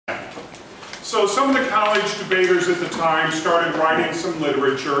So some of the college debaters at the time started writing some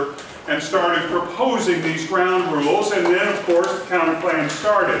literature and started proposing these ground rules, and then of course the counterplan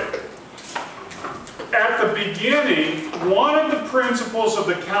started. At the beginning, one of the principles of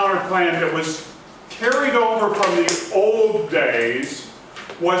the counterplan that was carried over from the old days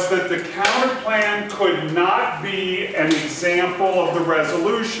was that the counterplan could not be an example of the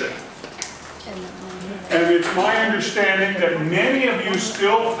resolution. And it's my understanding that many of you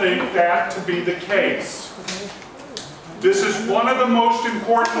still think that to be the case. This is one of the most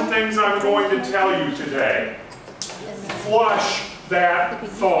important things I'm going to tell you today. Flush that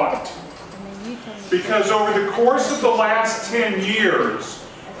thought. Because over the course of the last 10 years,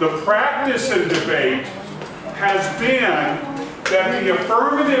 the practice in debate has been that the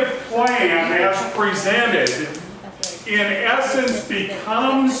affirmative plan as presented in essence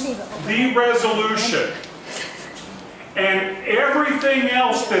becomes the resolution. And everything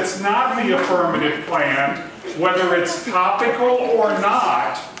else that's not the affirmative plan, whether it's topical or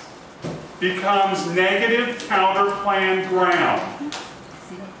not, becomes negative counterplan ground.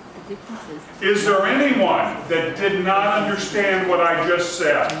 Is there anyone that did not understand what I just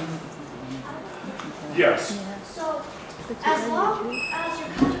said? Yes. So, as long as your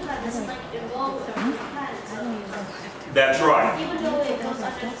counterplan doesn't involve with the plan itself. That's right. Even though it goes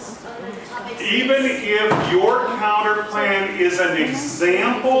under the topic. Even if your counterplan is an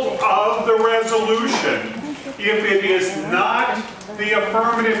example of the resolution, if it is not the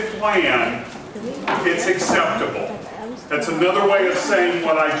affirmative plan, it's acceptable. That's another way of saying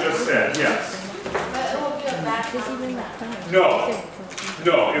what I just said, yes. But it won't be a bad counterplan. No,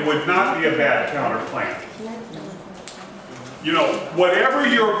 no, it would not be a bad counterplan. You know, whatever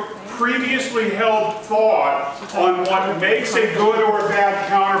your previously held thought on what makes a good or a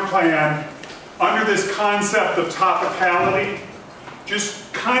bad counterplan under this concept of topicality,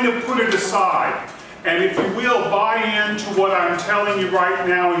 just kind of put it aside. And if you will, buy into what I'm telling you right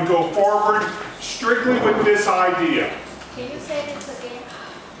now and go forward strictly with this idea. Can you say this again?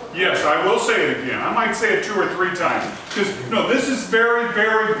 Yes, I will say it again. I might say it 2 or 3 times. Because, no, this is very,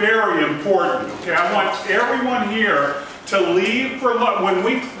 very, very important. Okay, I want everyone here to leave for lunch. When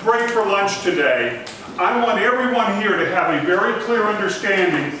we break for lunch today, I want everyone here to have a very clear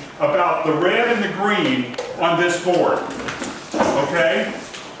understanding about the red and the green on this board. Okay?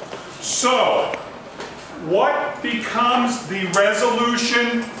 So, what becomes the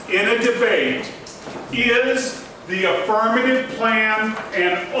resolution in a debate is the affirmative plan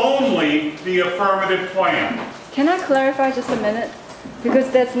and only the affirmative plan. Can I clarify just a minute?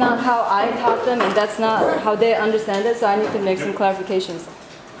 Because that's not how I taught them and that's not how they understand it, so I need to make some clarifications.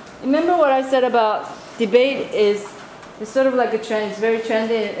 Remember what I said about debate is sort of like a trend, it's very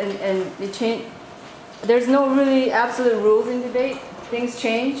trendy and it change. There's no really absolute rules in debate. Things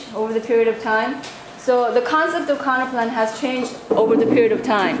change over the period of time. So the concept of counterplan has changed over the period of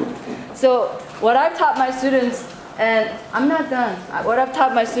time. So what I've taught my students, and I'm not done, what I've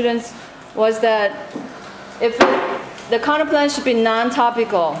taught my students was that if the counterplan should be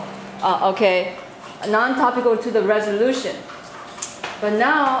non-topical, non-topical to the resolution. But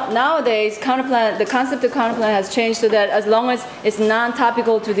nowadays, the concept of counterplan has changed so that as long as it's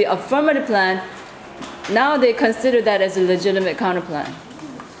non-topical to the affirmative plan, now they consider that as a legitimate counterplan.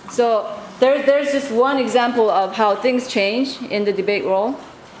 So there's just one example of how things change in the debate world.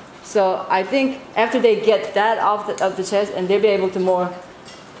 So I think after they get that off the chest, and they'll be able to more,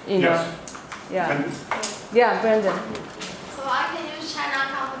 Yes. Yeah, Brandon. So I can use China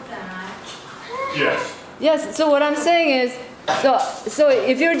counterplan, right? Yes. Yes, so what I'm saying is, so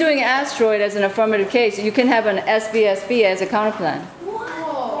if you're doing asteroid as an affirmative case, you can have an SBSB as a counterplan.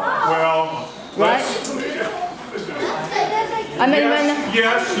 Well, Right? I mean,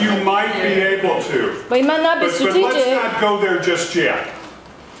 yes, you might be able to. but it might not be But strategic. let's not go there just yet.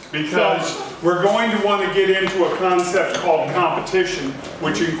 Because we're going to want to get into a concept called competition,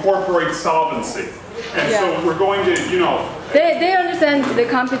 which incorporates solvency. And so we're going to, They understand the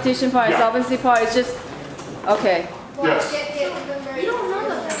competition part, Yeah. solvency part. It's just okay. Yes. You don't know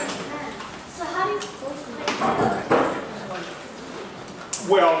the plan. So how do you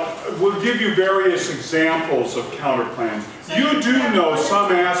Well, we'll give you various examples of counterplans. You do know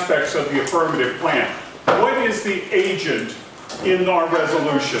some aspects of the affirmative plan. What is the agent in our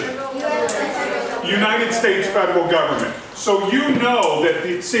resolution? United States federal government. So you know that,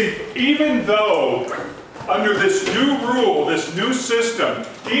 even though under this new rule, this new system,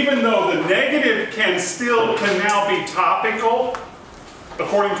 even though the negative can now be topical,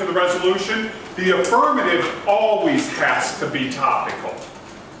 according to the resolution, the affirmative always has to be topical.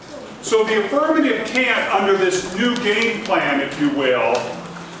 So the affirmative can't, under this new game plan, if you will,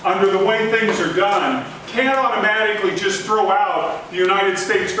 under the way things are done, can't automatically just throw out the United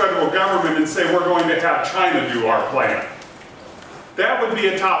States federal government and say we're going to have China do our plan. That would be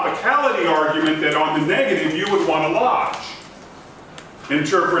a topicality argument that on the negative you would want to lodge.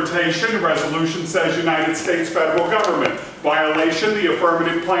 Interpretation, the resolution says United States federal government. Violation, the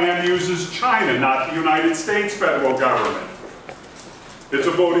affirmative plan uses China, not the United States federal government. It's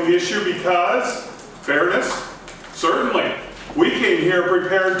a voting issue because, fairness, certainly. We came here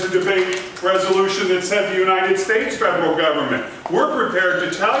prepared to debate resolution that said the United States federal government. We're prepared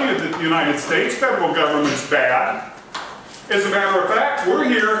to tell you that the United States federal government's bad. As a matter of fact, we're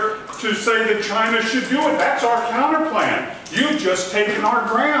here to say that China should do it. That's our counterplan. You've just taken our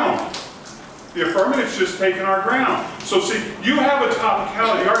ground. The affirmative's just taken our ground. So see, you have a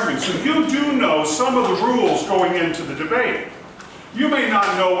topicality argument. So you do know some of the rules going into the debate. You may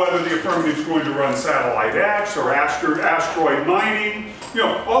not know whether the affirmative is going to run satellite X or asteroid mining. You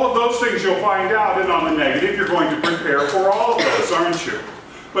know, all of those things you'll find out, and on the negative, you're going to prepare for all of those, aren't you?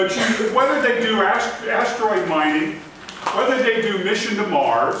 But whether they do asteroid mining, whether they do mission to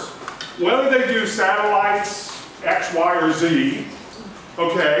Mars, whether they do satellites X, Y, or Z,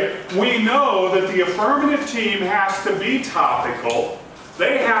 okay, we know that the affirmative team has to be topical.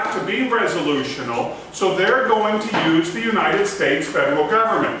 They have to be resolutional, so they're going to use the United States federal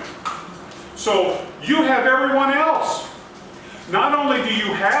government. So you have everyone else. Not only do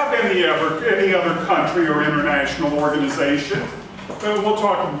you have any other country or international organization, and we'll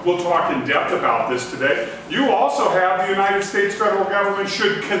talk in depth about this today, you also have the United States federal government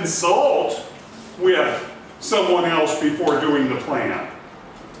should consult with someone else before doing the plan.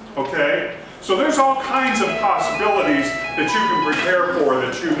 Okay? So there's all kinds of possibilities that you can prepare for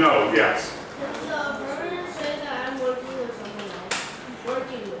that you know. Yes? The affirmative says that I'm working with someone else.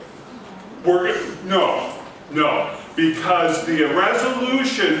 Working with. No. Because the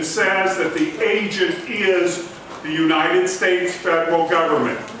resolution says that the agent is the United States federal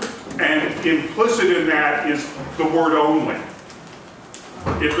government. And implicit in that is the word only.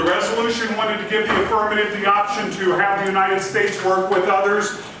 If the resolution wanted to give the affirmative the option to have the United States work with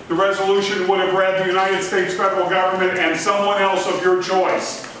others, the resolution would have read the United States federal government and someone else of your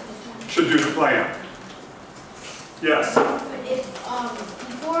choice should do the plan. Yes? But if,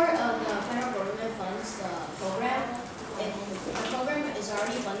 before the federal government funds the program, if the program is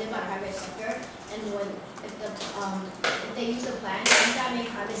already funded by private sector, and if they use the plan, doesn't that make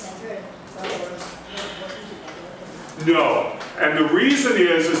private sector working together? No. And the reason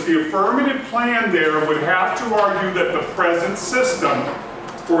is the affirmative plan there would have to argue that the present system,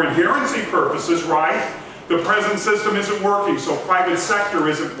 for inherency purposes, right? The present system isn't working, so private sector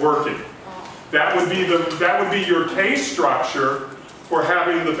isn't working. That would be your case structure for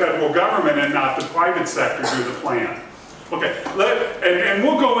having the federal government and not the private sector do the plan. Okay, and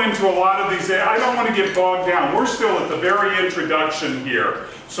we'll go into a lot of these. I don't want to get bogged down. We're still at the very introduction here.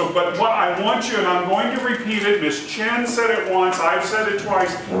 So, but what I want you, and I'm going to repeat it, Ms. Chen said it once, I've said it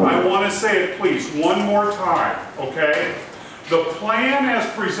twice, I want to say it please one more time, okay? The plan as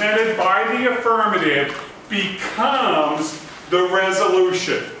presented by the affirmative becomes the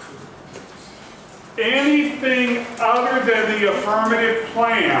resolution. Anything other than the affirmative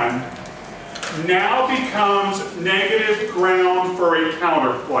plan now becomes negative ground for a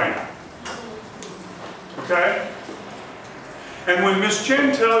counterplan. Okay? And when Ms.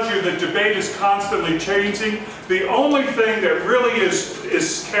 Chen tells you that debate is constantly changing, the only thing that really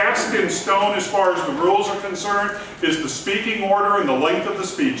is cast in stone as far as the rules are concerned is the speaking order and the length of the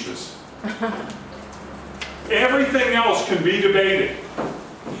speeches. Everything else can be debated.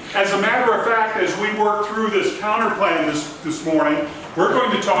 As a matter of fact, as we work through this counterplan this morning, we're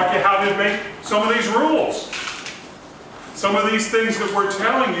going to talk you how to make some of these rules. Some of these things that we're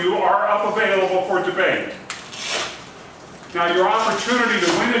telling you are up available for debate. Now, your opportunity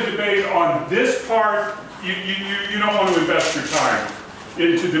to win a debate on this part, you don't want to invest your time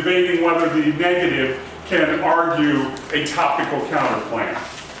into debating whether the negative can argue a topical counterplan.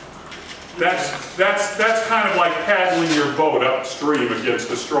 That's kind of like paddling your boat upstream against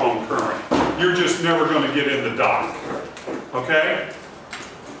a strong current. You're just never going to get in the dock. Okay?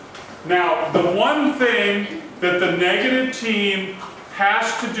 Now, the one thing that the negative team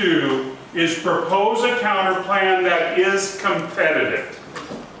has to do is propose a counterplan that is competitive.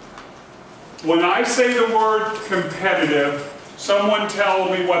 When I say the word competitive, someone tell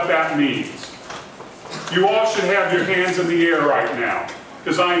me what that means. You all should have your hands in the air right now,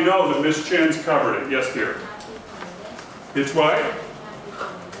 because I know that Ms. Chen's covered it. Yes, dear? It's what?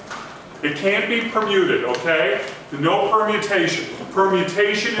 It can't be permuted, okay? No permutation.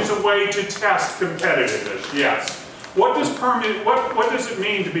 Permutation is a way to test competitiveness, yes. What does it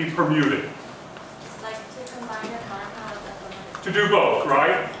mean to be permuted? Like to combine the compound of the affirmative. To do both,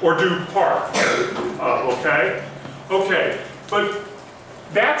 right? Or do part. Okay? Okay, but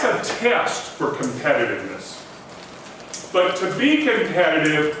that's a test for competitiveness. But to be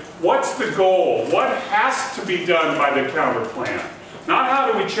competitive, what's the goal? What has to be done by the counter plan? Not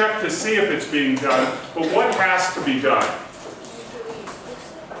how do we check to see if it's being done, but what has to be done?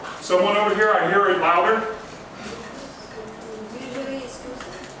 Someone over here, I hear it louder. Mutually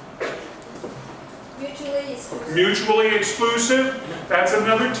exclusive. Mutually exclusive. Mutually exclusive, that's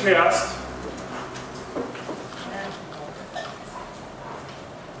another test.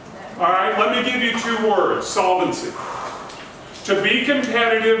 All right, let me give you two words, solvency. To be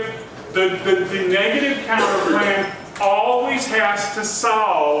competitive, the negative counter plan always has to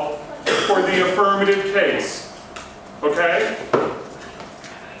solve for the affirmative case. Okay?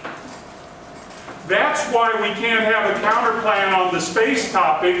 That's why we can't have a counter plan on the space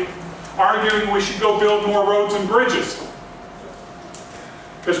topic arguing we should go build more roads and bridges.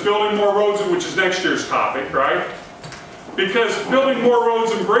 Because building more roads, which is next year's topic, right? Because building more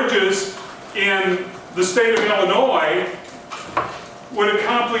roads and bridges in the state of Illinois would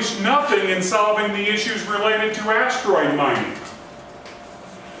accomplish nothing in solving the issues related to asteroid mining.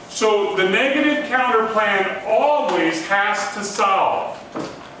 So the negative counter plan always has to solve.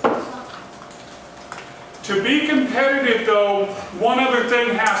 To be competitive, though, one other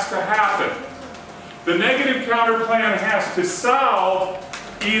thing has to happen. The negative counter plan has to solve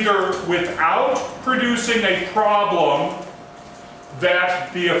either without producing a problem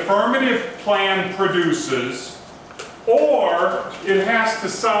that the affirmative plan produces, or it has to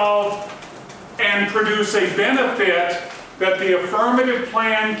solve and produce a benefit that the affirmative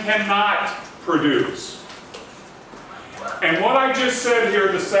plan cannot produce. And what I just said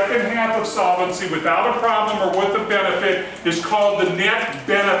here, the second half of solvency, without a problem or with a benefit, is called the net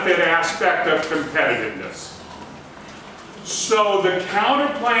benefit aspect of competitiveness. So the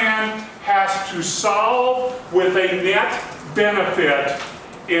counter plan has to solve with a net benefit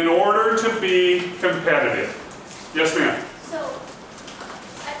in order to be competitive. Yes, ma'am? So,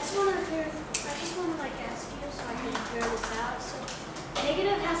 I just want to ask you so I can clear this out. So,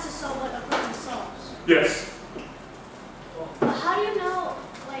 negative has to solve what affirmative solves. Yes. But how do you know,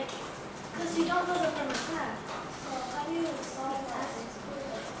 because you don't know the affirmative plan. So, how do you solve that?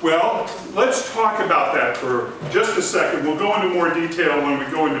 Well, let's talk about that for just a second. We'll go into more detail when we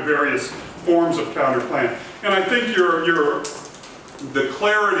go into various forms of counter plan. And I think the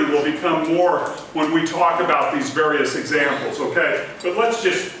clarity will become more when we talk about these various examples, okay? But let's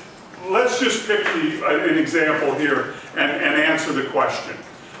just pick an example here and answer the question.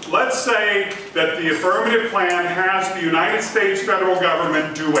 Let's say that the affirmative plan has the United States federal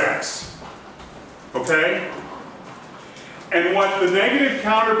government do X, okay? And what the negative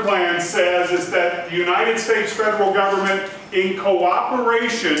counter plan says is that the United States federal government, in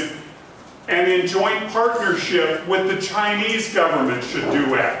cooperation and in joint partnership with the Chinese government, should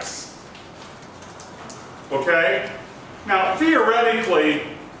do X. Okay? Now, theoretically,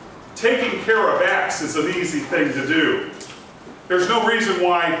 taking care of X is an easy thing to do. There's no reason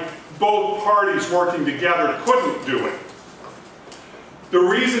why both parties working together couldn't do it. The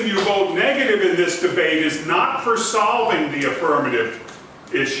reason you vote negative in this debate is not for solving the affirmative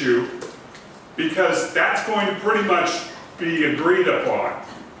issue, because that's going to pretty much be agreed upon.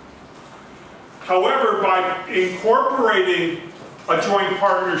 However, by incorporating a joint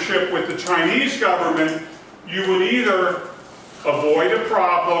partnership with the Chinese government, you would either avoid a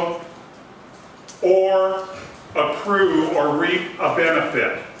problem or accrue or reap a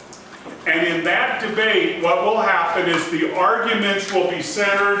benefit. And in that debate, what will happen is the arguments will be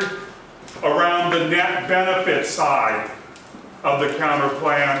centered around the net benefit side of the counter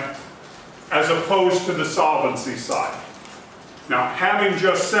plan as opposed to the solvency side. Now, having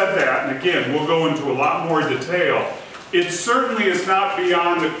just said that, and again, we'll go into a lot more detail, it certainly is not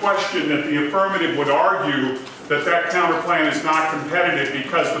beyond the question that the affirmative would argue that that counter plan is not competitive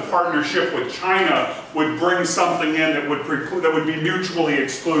because the partnership with China would bring something in that would be mutually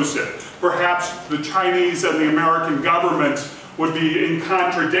exclusive. Perhaps the Chinese and the American governments would be in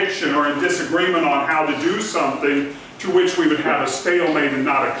contradiction or in disagreement on how to do something to which we would have a stalemate and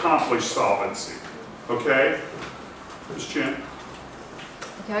not accomplish solvency. Okay? Ms. Chen?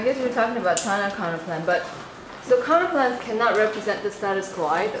 Okay, I guess we're talking about China counter plan, but so counter plans cannot represent the status quo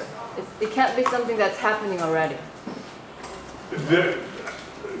either. It can't be something that's happening already.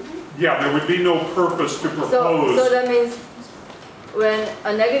 Yeah, there would be no purpose to propose. So that means when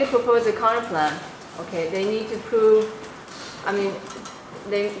a negative proposes a counter plan, okay, they need to prove, I mean,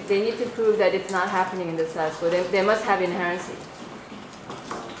 they need to prove that it's not happening in the set, so they must have inherency.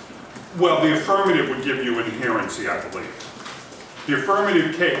 Well, the affirmative would give you inherency, I believe. The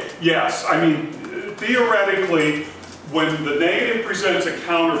affirmative case, yes. I mean, theoretically, when the negative presents a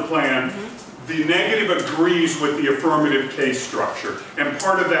counter plan, the negative agrees with the affirmative case structure, and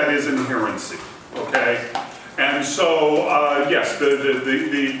part of that is inherency, okay? And so, yes,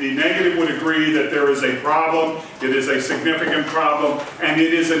 the negative would agree that there is a problem, it is a significant problem, and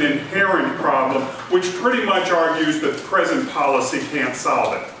it is an inherent problem, which pretty much argues that present policy can't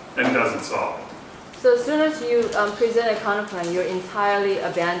solve it, and doesn't solve it. So as soon as you present a counterplan, you're entirely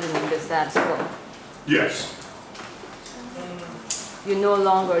abandoning the status quo. Yes. You no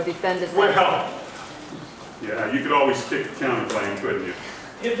longer defend the status quo. Well, yeah, you could always kick the counterclaim, couldn't you?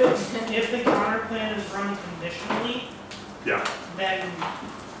 If the counterplan is run conditionally, Yeah. then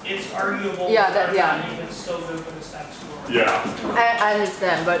it's arguable Yeah, that yeah. you can still go for the status quo. Yeah. I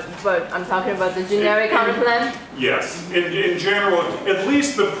understand, but I'm talking about the generic counterplan. Yes. In general, at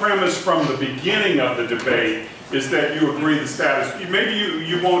least the premise from the beginning of the debate is that you agree the status. Maybe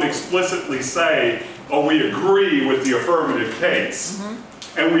you won't explicitly say, oh, we agree with the affirmative case.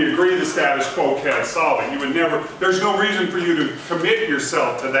 And we agree the status quo can't solve it. You would never, there's no reason for you to commit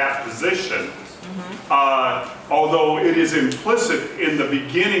yourself to that position. Although it is implicit in the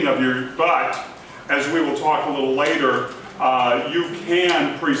beginning of your, but as we will talk a little later, you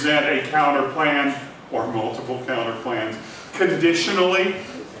can present a counter plan or multiple counter plans conditionally,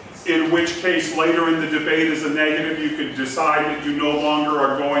 in which case later in the debate as a negative you could decide that you no longer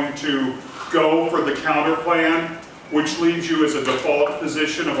are going to go for the counter plan, which leaves you as a default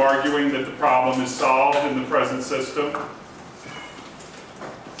position of arguing that the problem is solved in the present system.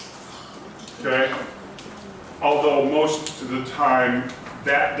 Okay? Although most of the time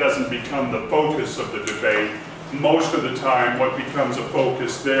that doesn't become the focus of the debate. Most of the time what becomes a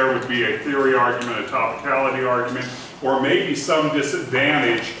focus there would be a theory argument, a topicality argument, or maybe some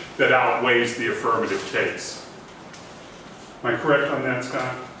disadvantage that outweighs the affirmative case. Am I correct on that,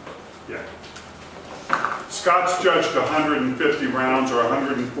 Scott? Yeah. Scott's judged 150 rounds or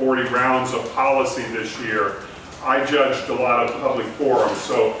 140 rounds of policy this year. I judged a lot of public forums,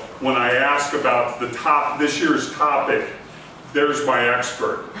 so when I ask about this year's topic, there's my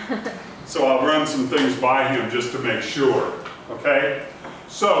expert. So I'll run some things by him just to make sure, okay?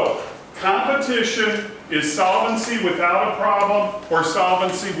 So, competition is solvency without a problem or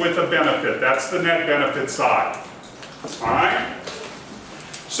solvency with a benefit. That's the net benefit side, all right?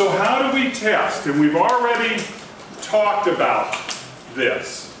 So how do we test? And we've already talked about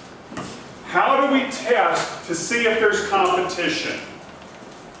this. How do we test to see if there's competition?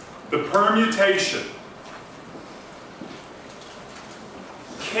 The permutation.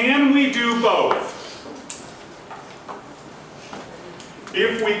 Can we do both?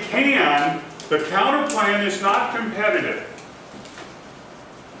 If we can, the counterplan is not competitive.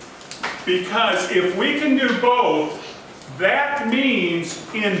 Because if we can do both, that means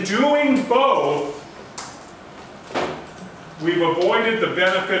in doing both, we've avoided the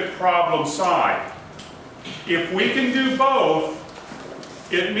benefit problem side. If we can do both,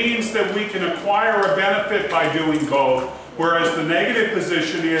 it means that we can acquire a benefit by doing both, whereas the negative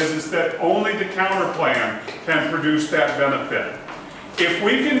position is that only the counterplan can produce that benefit. If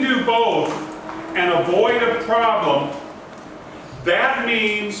we can do both and avoid a problem, that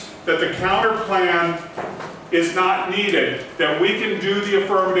means that the counterplan is not needed, that we can do the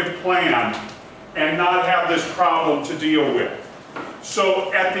affirmative plan and not have this problem to deal with.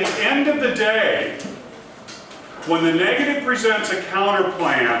 So at the end of the day, when the negative presents a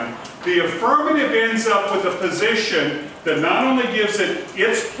counterplan, the affirmative ends up with a position that not only gives it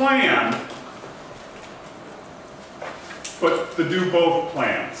its plan, but to do both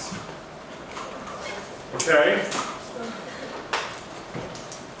plans. Okay?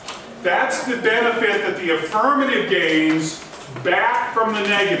 That's the benefit that the affirmative gains back from the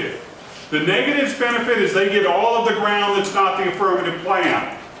negative. The negative's benefit is they get all of the ground that's not the affirmative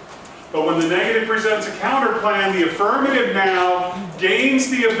plan. But when the negative presents a counter plan, the affirmative now gains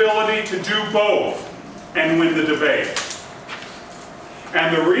the ability to do both and win the debate.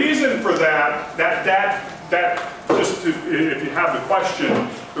 And the reason for that, just to, if you have the question,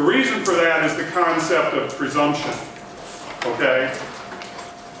 the reason for that is the concept of presumption. Okay?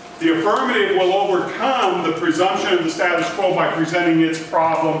 The affirmative will overcome the presumption of the status quo by presenting its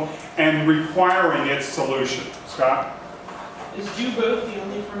problem and requiring its solution. Scott? Is do both the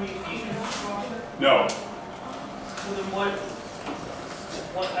only permutation? No. So then what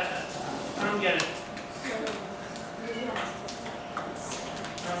I don't get it.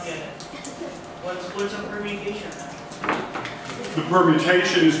 I don't get it. What's a permutation then? the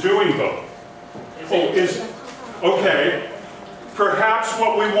permutation is doing both. Okay. Perhaps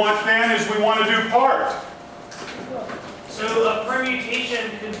what we want then is we want to do part. So a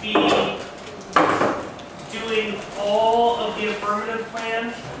permutation could be doing all of the affirmative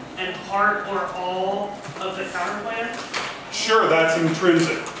plan and part or all of the counter plan? Sure, that's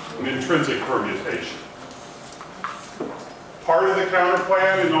intrinsic, an intrinsic permutation. Part of the counter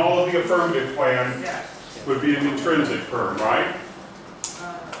plan and all of the affirmative plan Yes. would be an intrinsic perm, right?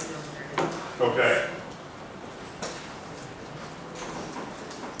 Okay.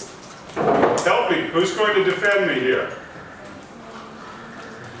 Help me, who's going to defend me here?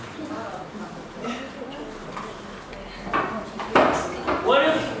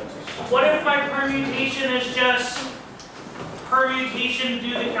 What if my permutation is just permutation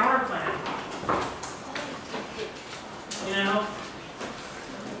do the counter plan? You know?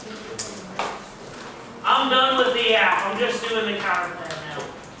 I'm done with the app. I'm just doing the counter plan now.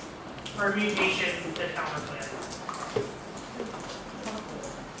 Permutation the counter plan.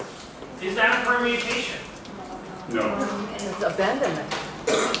 Is that a permutation? No. And it's abandonment.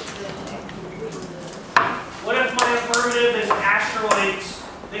 What if my affirmative is asteroids,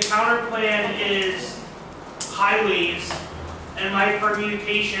 the counter plan is highways, and my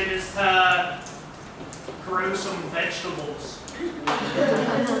permutation is to grow some vegetables?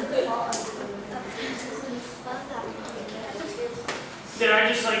 Did I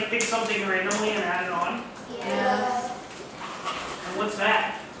just like pick something randomly and add it on? Yeah. And what's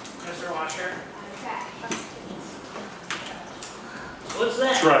that, Mr. Washer? What's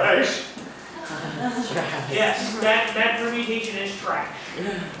that? Trash? Yes, that permutation is trash.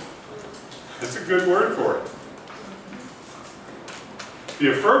 That's a good word for it.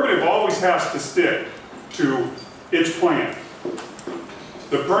 The affirmative always has to stick to its plan.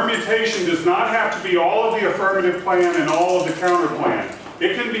 The permutation does not have to be all of the affirmative plan and all of the counter plan.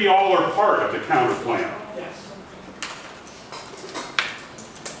 It can be all or part of the counter plan. Yes.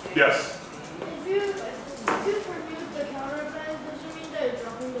 Yes? If you permute the counter plan, does it mean that you're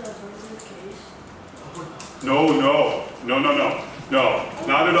dropping the affirmative case? No,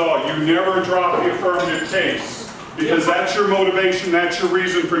 not at all. You never drop the affirmative case because that's your motivation, that's your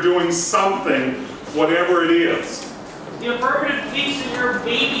reason for doing something, whatever it is. The affirmative case is your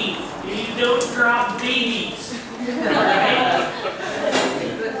baby, and you don't drop babies. Right?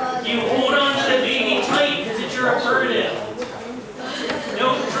 You hold on to the baby tight because it's your affirmative.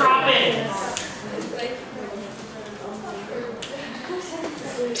 Don't drop it.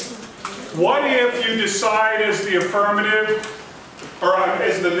 What if you decide as the affirmative, or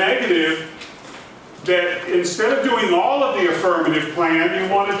as the negative, that instead of doing all of the affirmative plan, you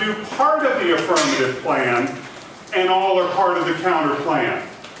want to do part of the affirmative plan and all or part of the counter plan?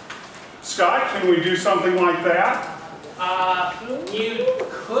 Scott, can we do something like that? You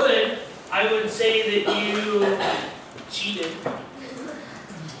could. I would say that you cheated.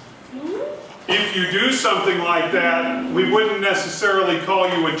 If you do something like that, we wouldn't necessarily call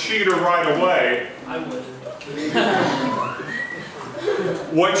you a cheater right away. I would.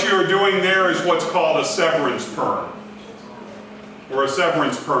 What you're doing there is what's called a severance perm, or a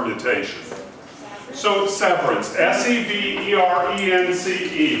severance permutation. So severance, S-E-V-E-R-E-N-C-E.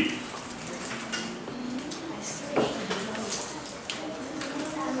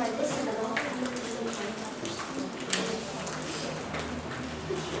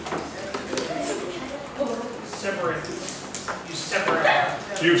 Separate. You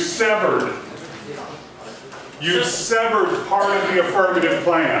separate. You've severed. You've severed part of the affirmative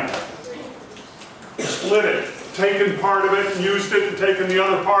plan. Split it. Taken part of it and used it, and taken the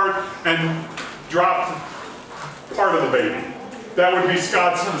other part and dropped part of the baby. That would be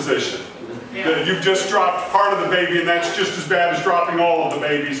Scott's position. That you've just dropped part of the baby, and that's just as bad as dropping all of the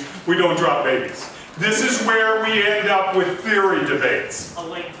babies. We don't drop babies. This is where we end up with theory debates. A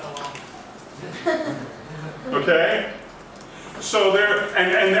link fell off. Okay? So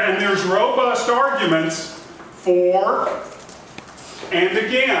and there's robust arguments for and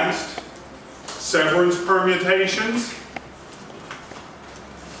against severance permutations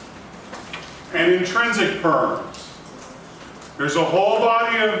and intrinsic perms. There's a whole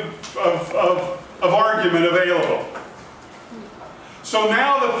body of argument available. So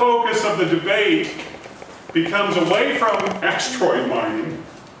now the focus of the debate becomes away from asteroid mining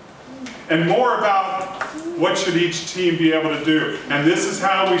and more about what should each team be able to do. And this is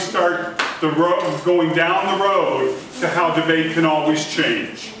how we start the road, going down the road to how debate can always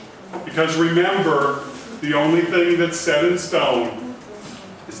change. Because remember, the only thing that's set in stone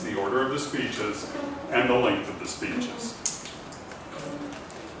is the order of the speeches and the length of the speeches.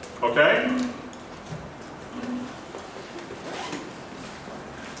 Okay?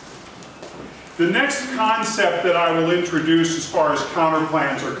 The next concept that I will introduce as far as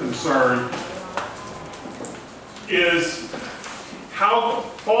counterplans are concerned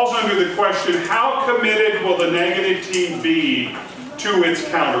falls under the question, how committed will the negative team be to its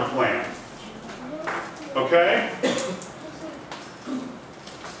counterplan? Okay?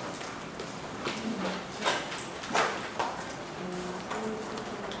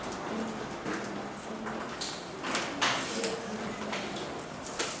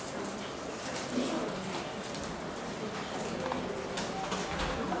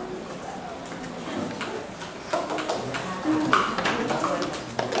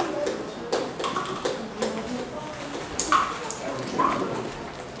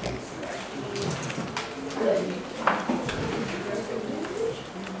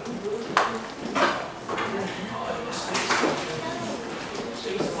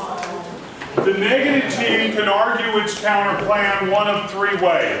 The negative team can argue its counterplan one of three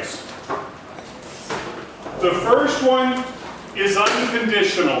ways. The first one is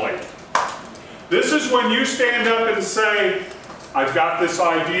unconditionally. This is when you stand up and say, I've got this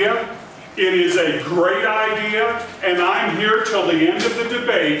idea, it is a great idea, and I'm here till the end of the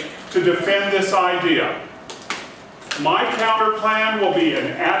debate to defend this idea. My counterplan will be an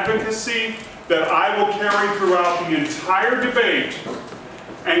advocacy that I will carry throughout the entire debate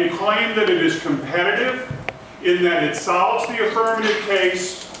and claim that it is competitive in that it solves the affirmative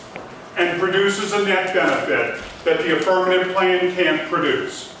case and produces a net benefit that the affirmative plan can't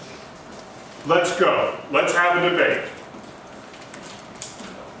produce. Let's go. Let's have a debate.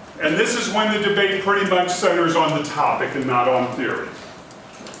 And this is when the debate pretty much centers on the topic and not on theory.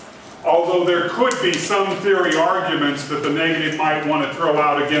 Although there could be some theory arguments that the negative might want to throw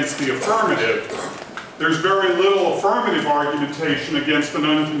out against the affirmative, there's very little affirmative argumentation against an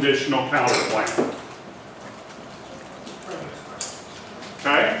unconditional counterplan.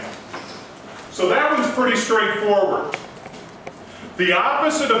 Okay? So that one's pretty straightforward. The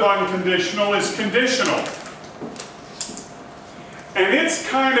opposite of unconditional is conditional. And it's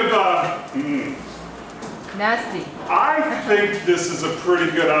kind of a, Nasty. I think this is a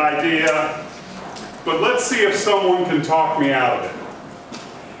pretty good idea, but let's see if someone can talk me out of it.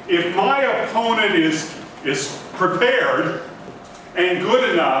 If my opponent is prepared and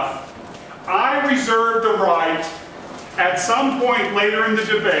good enough, I reserve the right at some point later in the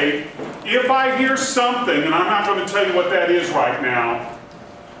debate, if I hear something, and I'm not going to tell you what that is right now,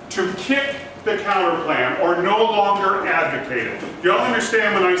 to kick the counterplan or no longer advocate it. Do y'all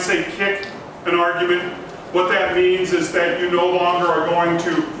understand when I say kick an argument? What that means is that you no longer are going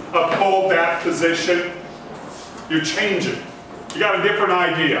to uphold that position. You change it. You got a different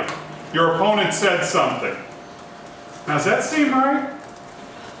idea. Your opponent said something. Now, does that seem right?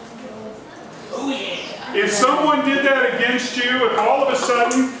 Oh yeah. If someone did that against you, if all of a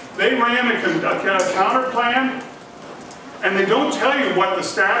sudden they ran a counter plan, and they don't tell you what the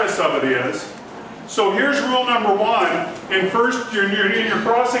status of it is. So here's rule number one. In your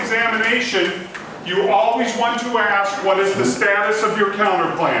cross-examination, you always want to ask, what is the status of your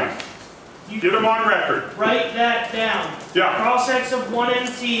counter plan? Get them on record. Write that down. Yeah. Cross-ex of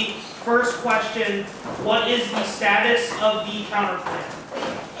 1NC, first question, what is the status of the counterplan?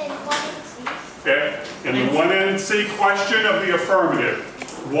 And 1NC. Okay. In the 1NC question of the affirmative,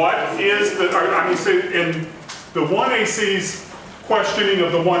 what is the, in the 1AC's questioning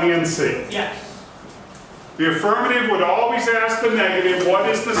of the 1NC? Yes. The affirmative would always ask the negative, what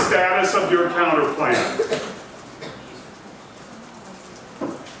is the status of your counterplan?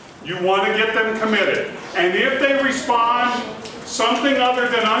 You want to get them committed. And if they respond something other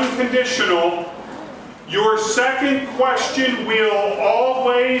than unconditional, your second question will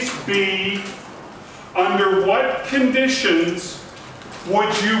always be, under what conditions would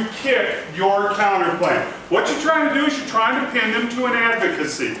you kick your counterplan? What you're trying to do is you're trying to pin them to an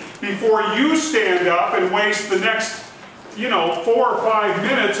advocacy before you stand up and waste the next, 4 or 5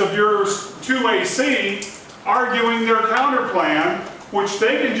 minutes of your 2AC arguing their counterplan, which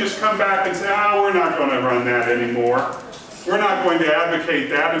they can just come back and say, we're not going to run that anymore. We're not going to advocate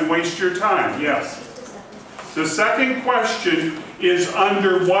that and waste your time. Yes. The second question is,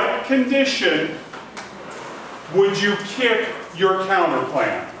 under what condition would you kick your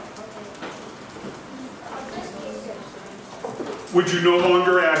counterplan? Would you no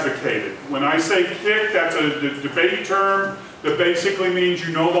longer advocate it? When I say kick, that's a debate term that basically means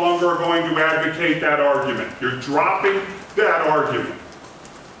you no longer are going to advocate that argument. You're dropping that argument.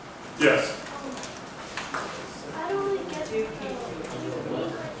 Yes? I don't really get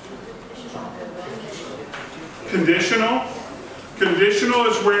Conditional? Conditional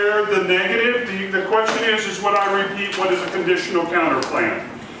is where the negative, the question is what I repeat, what is a conditional counterplan?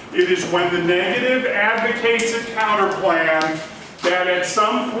 It is when the negative advocates a counter plan that at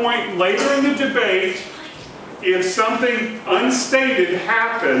some point later in the debate, if something unstated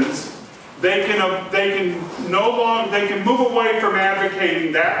happens, they can move away from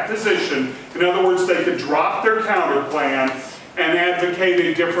advocating that position. In other words, they could drop their counter plan and advocate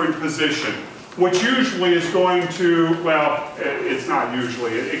a different position, which usually is going to, well, it's not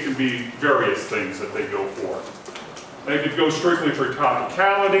usually, it can be various things that they go for. They could go strictly for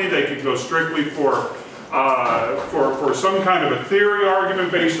topicality, they could go strictly for some kind of a theory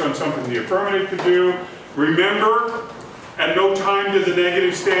argument based on something the affirmative could do. Remember, at no time did the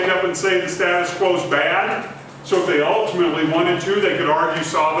negative stand up and say the status quo is bad. So if they ultimately wanted to, they could argue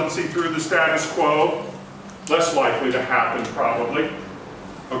solvency through the status quo. Less likely to happen, probably.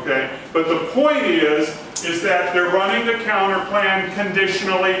 Okay? But the point is that they're running the counter plan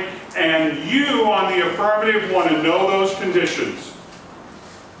conditionally, and you, on the affirmative, want to know those conditions.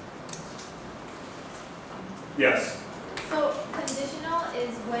 Yes? So conditional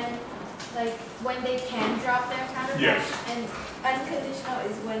is when they can drop their counter plan, Yes. and unconditional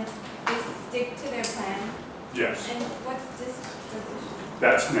is when they stick to their plan. Yes. And what's this position?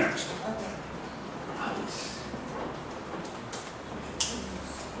 That's next. Okay.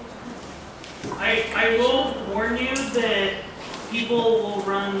 I will warn you that people will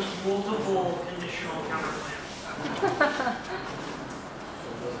run multiple conditional counter plans.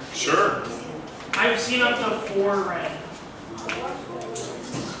 Sure. I've seen up to 4 red.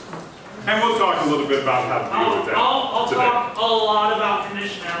 And we'll talk a little bit about how to deal with that I'll today. talk a lot about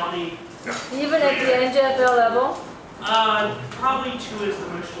conditionality. Even at the NJFL level? Probably 2 is the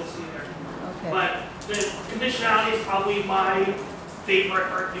most you'll see there. Okay. But the conditionality is probably my favorite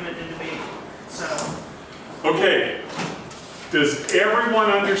argument in debate. So, Okay. Does everyone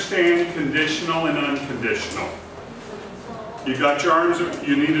understand conditional and unconditional? You got your arms,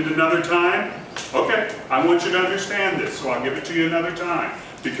 you needed another time? Okay, I want you to understand this, so I'll give it to you another time.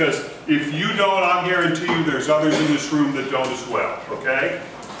 Because if you don't, I'll guarantee you there's others in this room that don't as well, okay?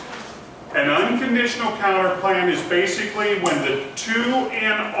 An unconditional counter plan is basically when the 2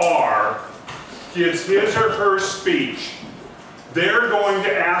 in R gives his or her speech. They're going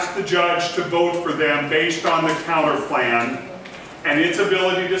to ask the judge to vote for them based on the counter plan and its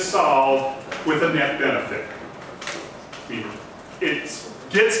ability to solve with a net benefit. It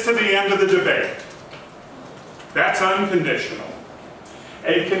gets to the end of the debate. That's unconditional.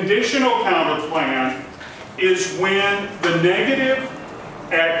 A conditional counter plan is when the negative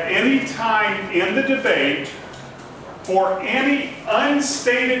at any time in the debate, for any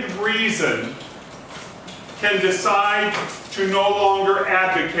unstated reason, can decide to no longer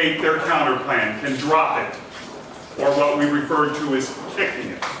advocate their counter plan, can drop it, or what we refer to as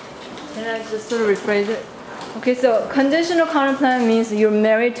kicking it. Can I just sort of rephrase it? Okay, so conditional counter plan means you're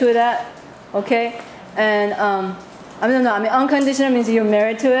married to that, okay? And unconditional means you're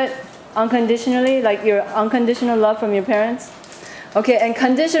married to it unconditionally, like your unconditional love from your parents. Okay, and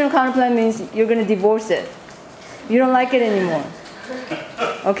conditional counter plan means you're going to divorce it. You don't like it anymore.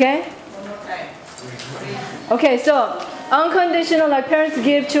 Okay? Okay, so unconditional, like parents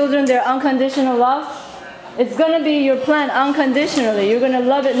give children their unconditional love. It's going to be your plan unconditionally. You're going to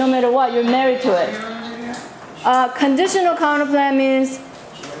love it no matter what. You're married to it. Conditional counter plan means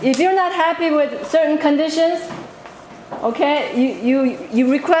if you're not happy with certain conditions, okay,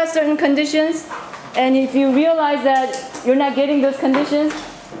 you request certain conditions, and if you realize that you're not getting those conditions,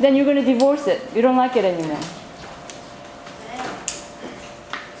 then you're going to divorce it. You don't like it anymore.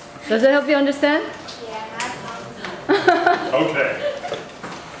 Does that help you understand? Okay.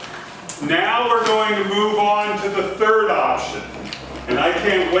 Now we're going to move on to the third option. And I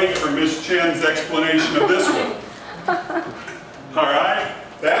can't wait for Ms. Chen's explanation of this one. All right?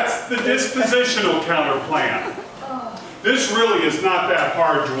 That's the dispositional counter plan. This really is not that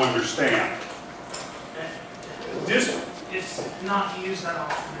hard to understand. it's not used that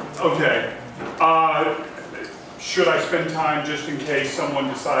often. Okay. Should I spend time just in case someone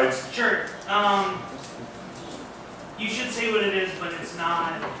decides? Sure. You should say what it is, but it's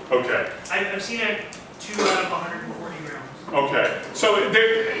not. Okay. I've seen it 2 out of 140 grams. Okay. So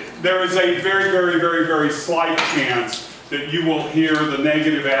there is a very slight chance that you will hear the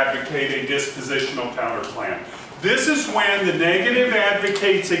negative advocate a dispositional counter plan. This is when the negative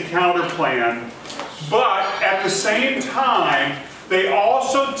advocates a counter plan, but at the same time, they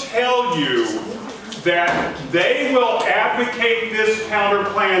also tell you that they will advocate this counter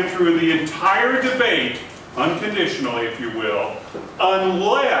plan through the entire debate, unconditionally if you will,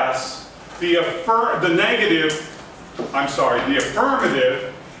 unless the affirmative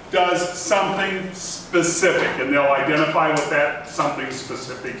does something specific, and they'll identify what that something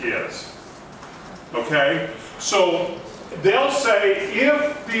specific is. Okay? So they'll say,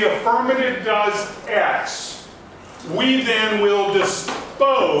 if the affirmative does X, we then will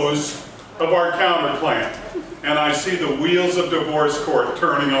dispose of our counter plan. And I see the wheels of divorce court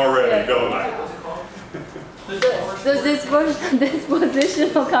turning already, don't I? Does this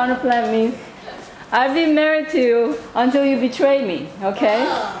dispositional counter plan mean I'll be married to you until you betray me, okay?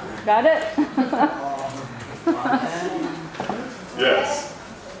 Got it? Yes.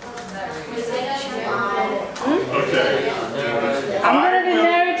 Okay. I'm going to be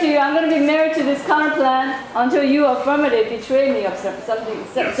married to you. I'm going to be married to this counter plan until you affirmative betray me of something,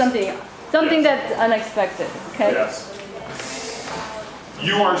 something that's unexpected. Okay. Yes.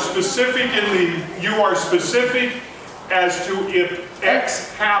 You are specific as to if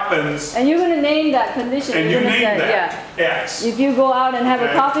X happens, And you're going to name that condition. and you You're gonna name say, that yeah. X. If you go out and have a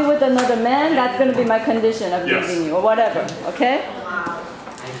Okay. coffee with another man, that's going to be my condition of Yes. leaving you, or whatever. Okay.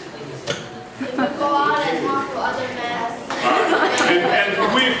 If we go out and talk to other men.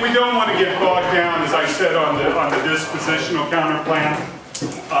 And we don't want to get bogged down, as I said, on the dispositional counter plan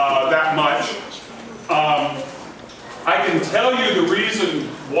that much. I can tell you the reason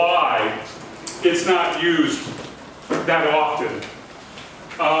why it's not used that often.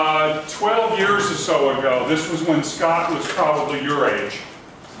 12 years or so ago, this was when Scott was probably your age.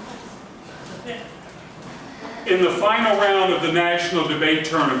 In the final round of the National Debate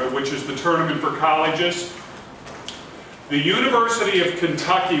Tournament, which is the tournament for colleges, the University of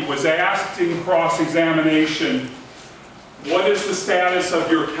Kentucky was asked in cross-examination, what is the status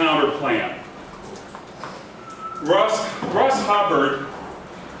of your counter plan? Russ Hubbard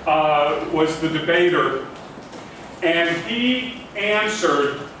was the debater, and he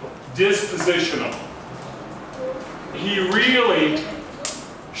answered dispositional. He really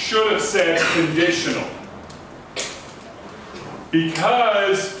should have said conditional.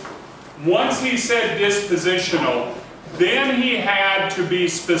 Because once he said dispositional, then he had to be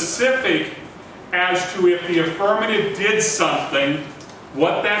specific as to if the affirmative did something,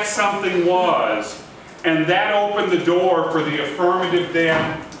 what that something was, and that opened the door for the affirmative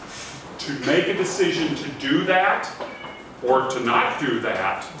then to make a decision to do that or to not do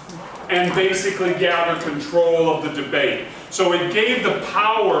that, and basically gather control of the debate. So it gave the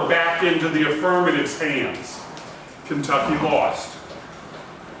power back into the affirmative's hands. Kentucky lost.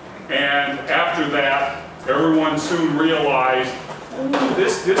 And after that, everyone soon realized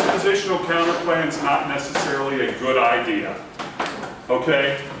this dispositional counter plan is not necessarily a good idea.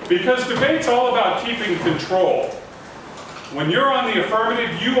 Okay? Because debate's all about keeping control. When you're on the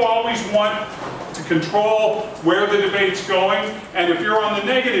affirmative, you always want to control where the debate's going, and if you're on the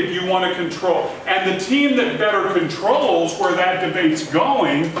negative, you want to control. And the team that better controls where that debate's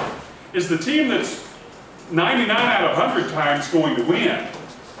going is the team that's 99 out of 100 times going to win.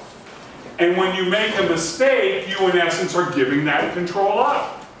 And when you make a mistake, you in essence are giving that control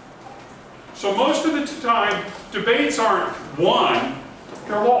up. So most of the time, debates aren't won,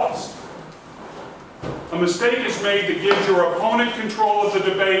 they're lost. A mistake is made that gives your opponent control of the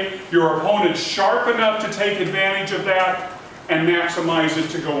debate, your opponent's sharp enough to take advantage of that, and maximize it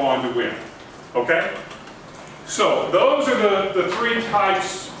to go on to win. Okay? So those are the three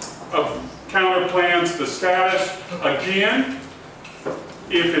types of counter plans. The status, again,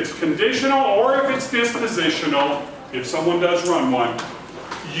 if it's conditional or if it's dispositional, if someone does run one,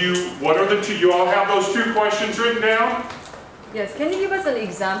 what are the two? You all have those two questions written down? Yes. Can you give us an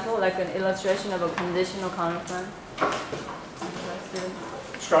example, like an illustration of a conditional counter plan?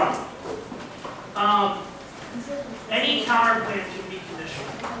 Scott? Any counter plan can be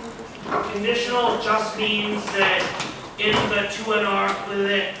conditional. Conditional just means that in the 2NR,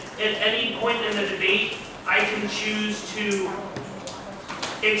 that at any point in the debate, I can choose to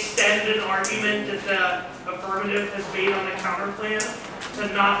extend an argument that the affirmative has made on the counter plan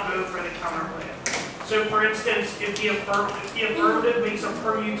to not vote for the counter plan. So for instance, if the affirmative makes a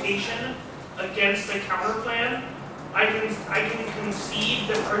permutation against the counter plan, I can concede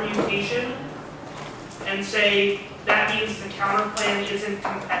the permutation and say that means the counter plan isn't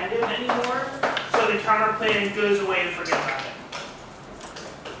competitive anymore, so the counter plan goes away and forget about it.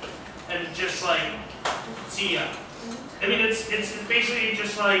 And just like, see ya. I mean, it's basically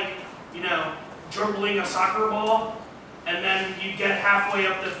just like, you know, dribbling a soccer ball, and then you get halfway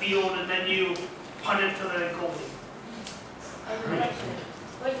up the field, and then you punt it to the goalie.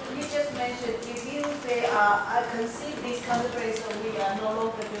 But you just mentioned, if you say, I concede this counterplay, so we are no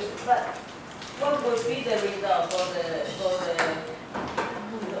longer doing it, but what will be the result for the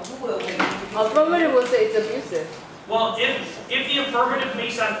who will win? Affirmative will say it's abusive. Well, if the affirmative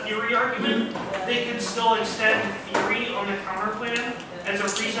makes a theory argument, they could still extend theory on the counter plan as a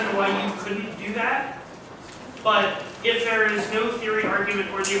reason why you couldn't do that. But if there is no theory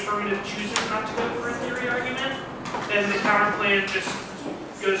argument or the affirmative chooses not to go for a theory argument, then the counter plan just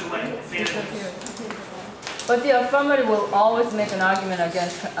goes away, vanishes. But the affirmative will always make an argument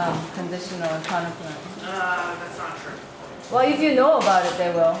against conditional and counterplan. That's not true. Well, if you know about it,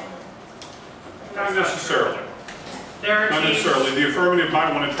 they will. Not necessarily. There are Not cases- necessarily. The affirmative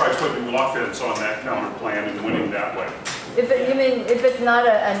might want to try putting offense on that counter plan and winning that way. If it's not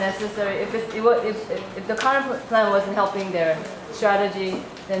a necessary, if the counter plan wasn't helping their strategy,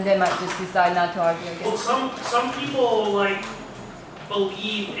 then they might just decide not to argue Well, against. some people like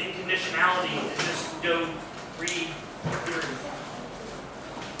believe in conditionality and just don't read theory.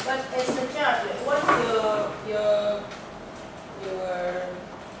 But as the judge, what's your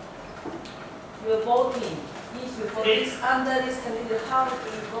voting issue for this under this condition? How do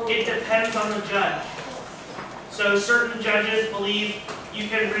you vote? It depends on the judge. So certain judges believe you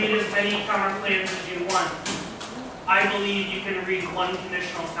can read as many counterplans as you want. I believe you can read one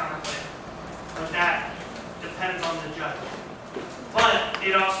conditional counterplan. But that depends on the judge. But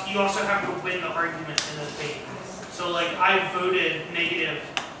you also have to win the argument in a debate. So like I voted negative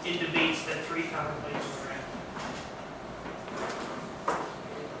in debates that 3 counterplays were read.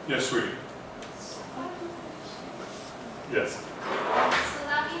 Yes, sweetie. Yes. So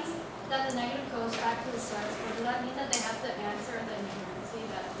that means that the negative goes back to the source, but does that mean that they have to answer the inherency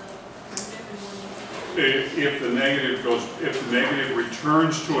that the affirmative and will need to? If the negative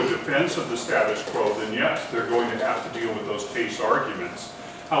returns to a defense of the status quo, then yes, they're going to have to deal with those case arguments.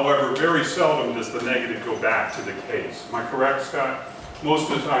 However, very seldom does the negative go back to the case. Am I correct, Scott?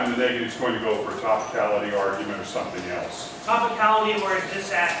 Most of the time, the negative is going to go for a topicality argument or something else. Topicality or a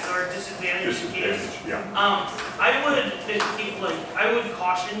disadvantage case. Disadvantage, yeah. I would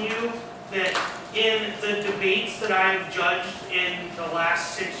caution you that in the debates that I've judged in the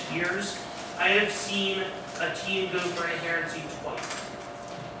last 6 years, I have seen a team go for inherency twice.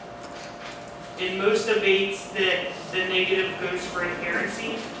 In most debates that the negative goes for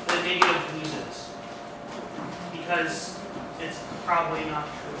inherency, the negative loses. Because it's probably not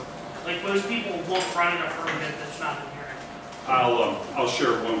true. Like most people won't run an affirmative that's not inherent. I'll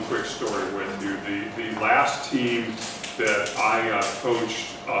share one quick story with you. The last team that I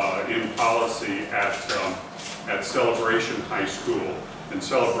coached in policy at Celebration High School, and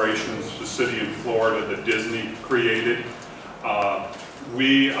Celebration's the city in Florida that Disney created.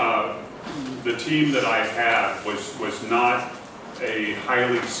 The team that I had was not a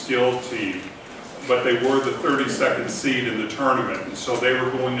highly skilled team, but they were the 32nd seed in the tournament, and so they were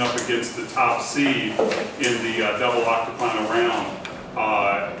going up against the top seed in the double octagon round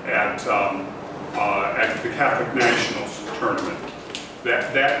at the Catholic Nationals tournament.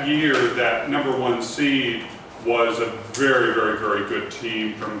 That year, that #1 seed was a very, very, very good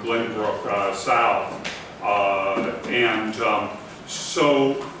team from Glenbrook South,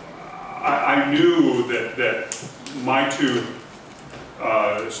 so I knew that my 2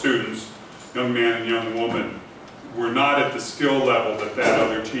 students, young man and young woman, were not at the skill level that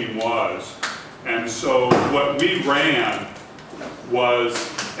other team was. And so what we ran was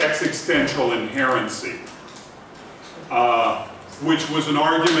existential inherency, which was an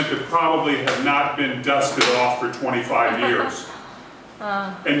argument that probably had not been dusted off for 25 years.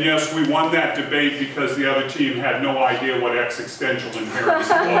 And yes, we won that debate because the other team had no idea what existential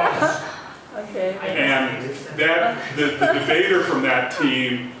inherency was. Okay. And the debater from that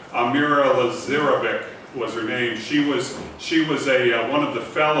team, Mira Lazarevic was her name. She was one of the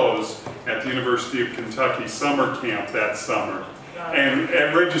fellows at the University of Kentucky summer camp that summer. And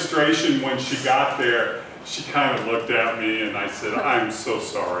at registration, when she got there, she kind of looked at me and I said, "I'm so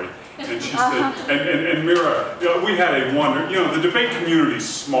sorry." And she said, and Mira, we had a wonder, the debate community's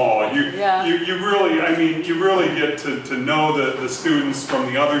small. You really get to know the students from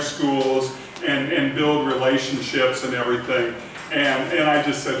the other schools and build relationships and everything. And I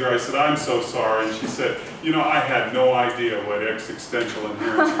just said to her, I said, "I'm so sorry." And she said, "I had no idea what existential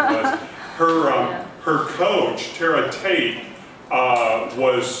inherency was." Her coach, Tara Tate,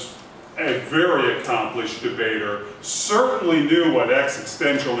 was a very accomplished debater, certainly knew what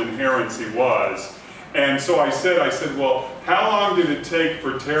existential inherency was. And so I said, "Well, how long did it take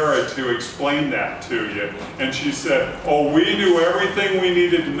for Tara to explain that to you?" And she said, "Oh, we knew everything we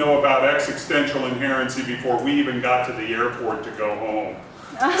needed to know about existential inherency before we even got to the airport to go home."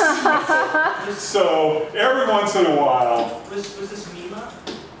 So every once in a while. Was this Mima?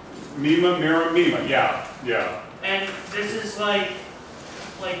 Mima, yeah. And this is like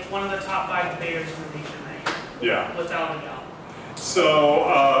one of the top 5 debaters in the nation, right? Yeah. Without a doubt.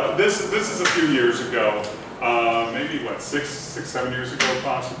 So this is a few years ago, maybe what, 7 years ago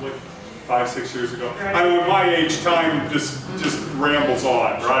possibly, 5, 6 years ago. I know at my age, time just rambles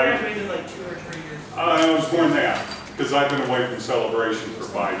on, She right? graduated like 2 or 3 years. I was more than that, because I've been away from Celebration for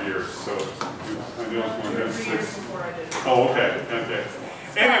 5 years, so I know it's more than 3 years 6. before I did. Oh, okay, okay.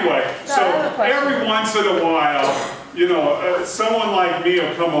 Anyway, So I have a so question. every once in a while, you know, someone like me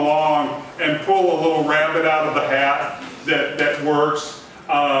will come along and pull a little rabbit out of the hat that works.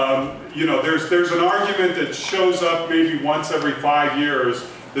 You know, there's an argument that shows up maybe once every 5 years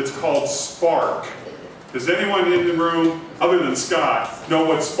that's called spark. Does anyone in the room, other than Scott, know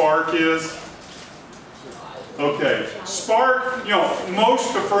what spark is? Okay, spark, you know,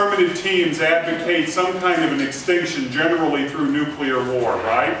 most affirmative teams advocate some kind of an extinction, generally through nuclear war,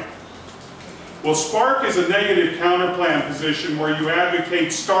 right? Well, spark is a negative counterplan position where you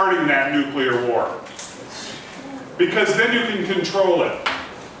advocate starting that nuclear war, because then you can control it.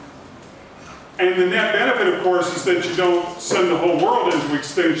 And the net benefit, of course, is that you don't send the whole world into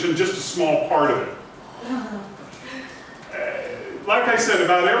extinction, just a small part of it. Like I said,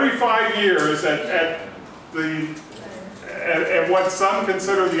 about every 5 years at what some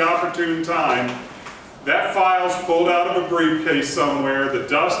consider the opportune time, that file's pulled out of a briefcase somewhere, the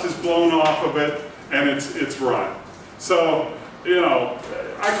dust is blown off of it, and it's run. So, you know,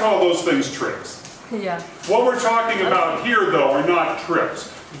 I call those things tricks. Yeah. What we're talking about here, though, are not trips.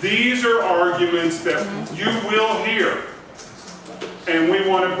 These are arguments that you will hear. And we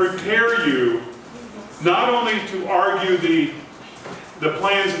want to prepare you not only to argue the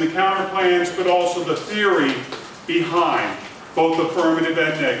plans and the counterplans, but also the theory behind both affirmative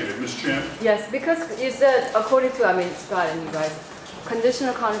and negative. Ms. Chen? Yes, because you said, according to, I mean, Scott and you guys,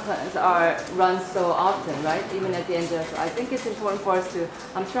 conditional counterplans are run so often, right? Even at the end of, I think it's important for us to,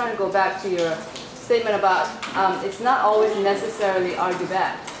 I'm trying to go back to your statement about it's not always necessarily argue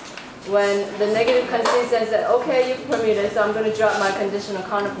back. When the negative concede says that, okay, you permitted, so I'm going to drop my conditional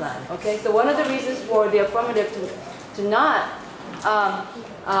counterplan. Okay, so one of the reasons for the affirmative to not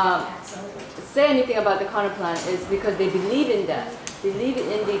say anything about the counterplan is because they believe in that. Believe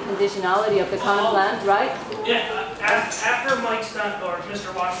in the conditionality of the counterplan, right? Yeah, after Mike's done, or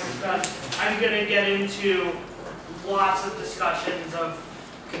Mr. Washington's done, I'm going to get into lots of discussions of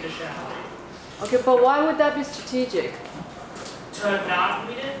conditionality. Okay, but why would that be strategic? To not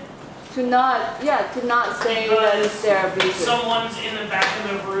read it? To not say that it's their reason. Someone's in the back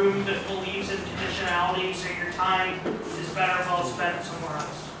of the room that believes in conditionality, so your time is better well spent somewhere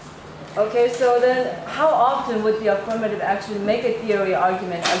else. Okay, so then how often would the affirmative actually make a theory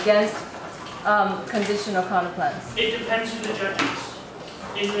argument against conditional counterplans? It depends who the judge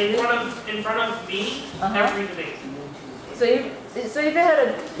is. In front of me, every debate. So if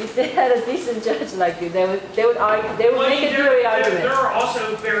they had a decent judge like you, they would argue, they would make a theory argument. There are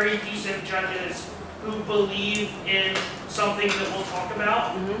also very decent judges who believe in something that we'll talk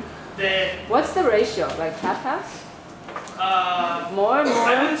about. That what's the ratio? Like half? More?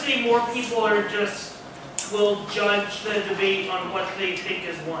 I would say more people are will judge the debate on what they think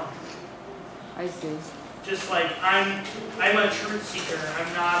is won. I see. Just like I'm a truth seeker.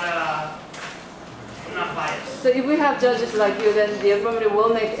 I'm not biased. So if we have judges like you, then the affirmative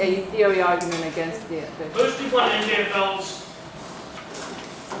will make a theory argument against the Most people on NJFLs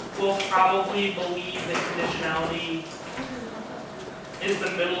will probably believe that conditionality is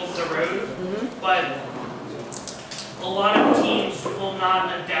the middle of the road, but a lot of teams will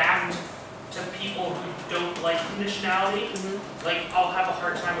not adapt to people who don't like conditionality. Like, I'll have a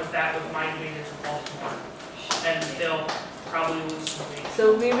hard time with that with my debaters in Baltimore, and they'll probably lose some weight.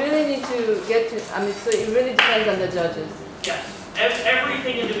 So we really need to get to, I mean, so it really depends on the judges. Yes,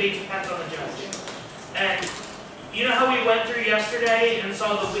 everything in debate depends on the judge. And you know how we went through yesterday and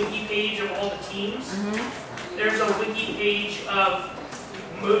saw the wiki page of all the teams? There's a wiki page of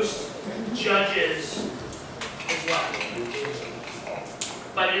most judges as well.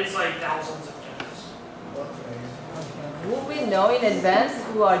 But it's like thousands of judges. Will we know in advance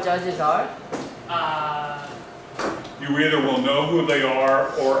who our judges are? You either will know who they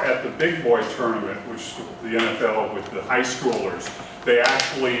are, or at the Big Boy tournament, which is the NFL with the high schoolers, they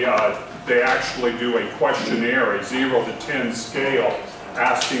actually do a questionnaire, a 0 to 10 scale,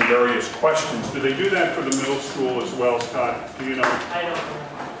 asking various questions. Do they do that for the middle school as well, Scott? Do you know? I don't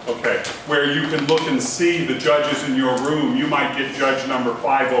know. Okay, where you can look and see the judges in your room. You might get judge number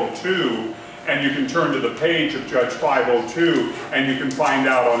 502, and you can turn to the page of Judge 502, and you can find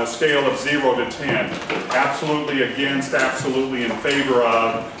out on a scale of 0 to 10, absolutely against, absolutely in favor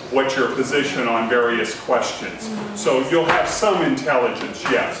of, what's your position on various questions. So you'll have some intelligence,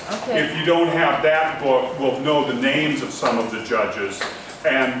 yes. Okay. If you don't have that book, we'll know the names of some of the judges,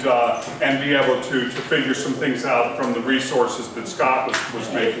 and be able to figure some things out from the resources that Scott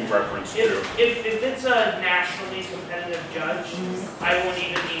was making reference to. If it's a nationally competitive judge, I won't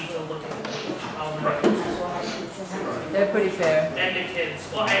even need to look at the page. I'll know. They're pretty fair. And the kids.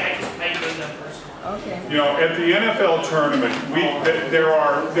 Well, I know them personally. Okay. You know, at the NFL tournament, there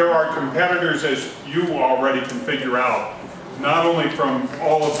are competitors, as you already can figure out, not only from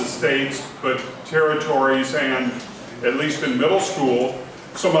all of the states, but territories, and at least in middle school,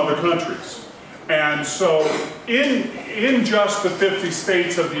 some other countries. And so in just the 50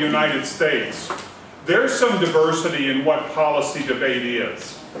 states of the United States, there's some diversity in what policy debate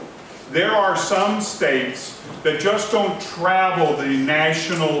is. There are some states that just don't travel the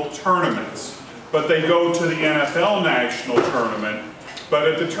national tournaments, but they go to the NFL national tournament. But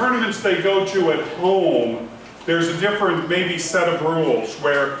at the tournaments they go to at home, there's a different maybe set of rules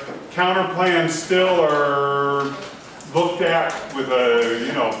where counterplans still are looked at with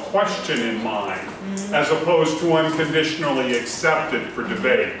a question in mind, as opposed to unconditionally accepted for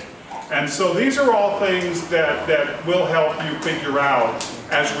debate. And so these are all things that will help you figure out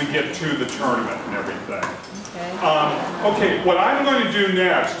as we get to the tournament and everything. Okay, what I'm going to do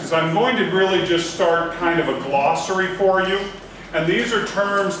next is I'm going to really just start kind of a glossary for you. And these are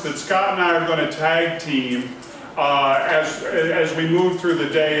terms that Scott and I are going to tag team as we move through the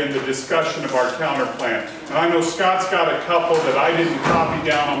day in the discussion of our counter plan. And I know Scott's got a couple that I didn't copy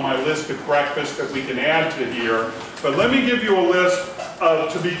down on my list at breakfast that we can add to here. But let me give you a list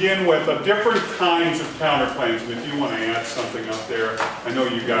to begin with of different kinds of counter plans. And if you want to add something up there, I know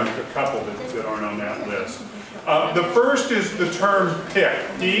you got a couple that aren't on that list. The first is the term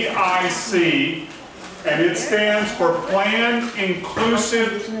PIC, P-I-C, and it stands for Plan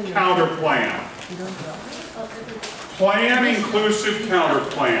Inclusive Counter Plan. Plan Inclusive Counter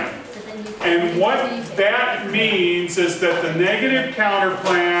Plan. And what that means is that the negative counter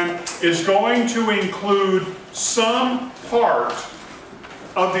plan is going to include some part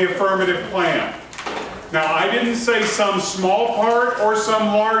of the affirmative plan. Now, I didn't say some small part or some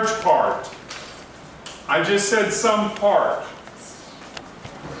large part. I just said some part.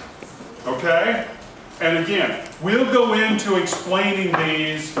 Okay? And again, we'll go into explaining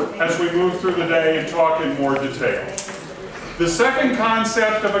these as we move through the day and talk in more detail. The second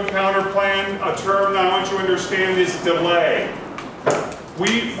concept of a counter plan, a term that I want you to understand, is delay.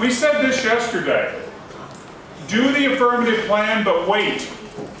 We said this yesterday. Do the affirmative plan, but wait.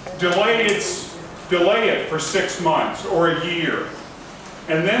 Delay it for 6 months or a year.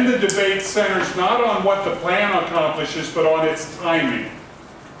 And then the debate centers not on what the plan accomplishes, but on its timing.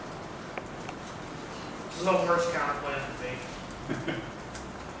 This is the worst counter plan debate.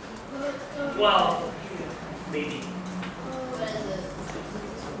 Well, maybe.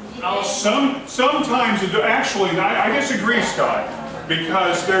 Sometimes, actually, I disagree, Scott,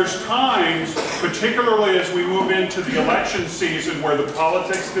 because there's times, particularly as we move into the election season where the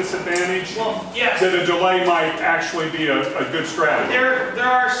politics disadvantage, well, yes, that a delay might actually be a good strategy. There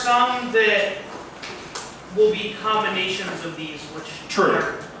are some that will be combinations of these, which True.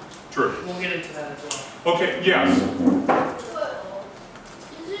 are, True. We'll get into that as well. Okay, yes.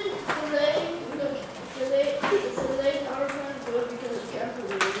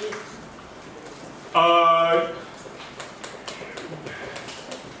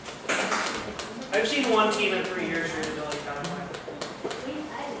 I've seen one team in 3 years read a delay counter plan.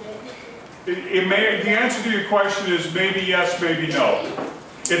 The answer to your question is maybe yes, maybe no.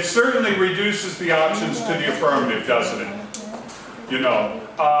 It certainly reduces the options to the affirmative, doesn't it? You know,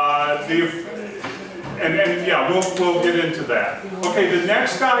 and yeah, we'll get into that. Okay, the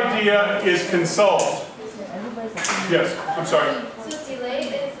next idea is consult. Yes, I'm sorry. So delay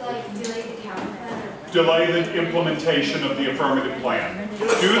is like delay the counter plan? Delay the implementation of the affirmative plan.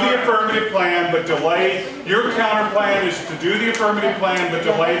 Do the affirmative plan, but delay, your counter plan is to do the affirmative plan, but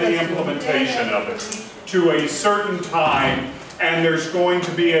delay the implementation of it to a certain time, and there's going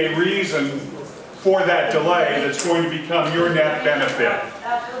to be a reason for that delay that's going to become your net benefit.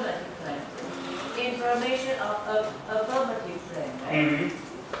 Affirmative plan. Information of affirmative plan, right?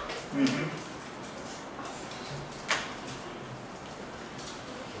 Mm-hmm. Mm-hmm.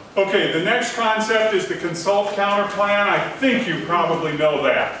 Okay, the next concept is the consult counter plan. I think you probably know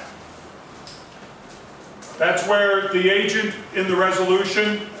that. That's where the agent in the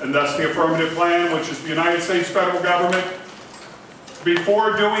resolution, and thus the affirmative plan, which is the United States federal government,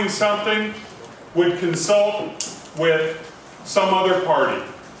 before doing something, would consult with some other party.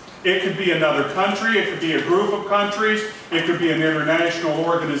 It could be another country, it could be a group of countries, it could be an international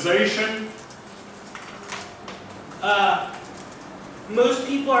organization. Most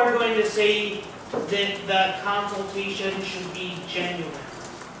people are going to say that the consultation should be genuine.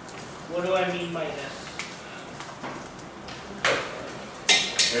 What do I mean by this?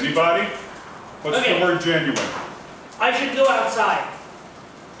 Anybody? What's Okay. the word genuine? I should go outside.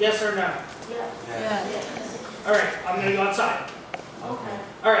 Yes or no? Yeah. All right, I'm gonna go outside. Okay.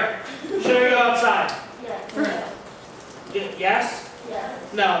 All right, should I go outside? Yeah. Yes? Yeah.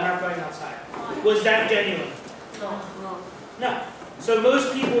 No, I'm not going outside. Was that genuine? No. No. So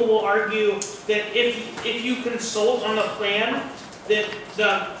most people will argue that if you consult on the plan, that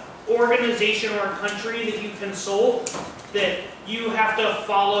the organization or country that you consult, that you have to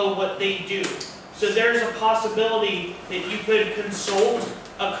follow what they do. So there's a possibility that you could consult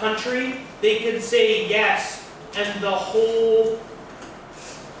a country, they could say yes, and the whole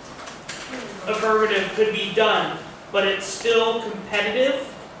affirmative could be done, but it's still competitive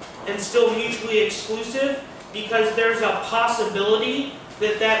and still mutually exclusive, because there's a possibility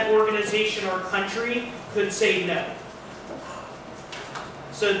that that organization or country could say no.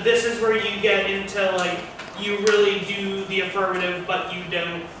 So this is where you get into like, you really do the affirmative, but you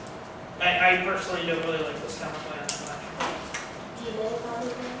don't. I personally don't really like this kind of plan that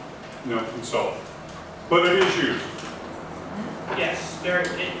much. No, consult. But it is used. Yes,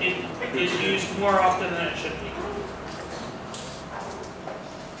 it is used more often than it should be.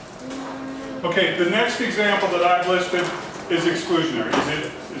 Okay, the next example that I've listed is exclusionary.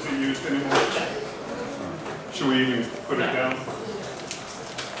 Is it used anymore? Should we even put it down?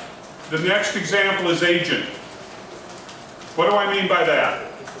 The next example is agent. What do I mean by that?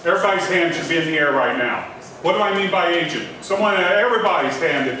 Everybody's hand should be in the air right now. What do I mean by agent? Everybody's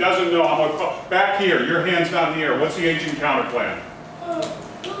hand that doesn't know, I'm going to call. Back here, your hand's not in the air. What's the agent counter plan?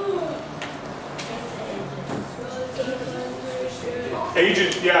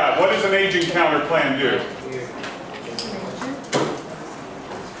 Agent, yeah, what does an agent counter plan do?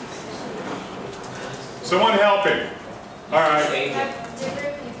 Someone helping. All right. Have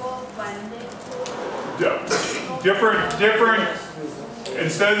different people funding. Different,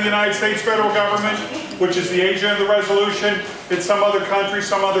 instead of the United States federal government, which is the agent of the resolution, it's some other country,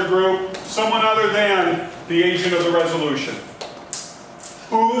 some other group, someone other than the agent of the resolution.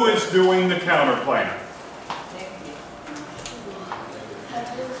 Who is doing the counter plan?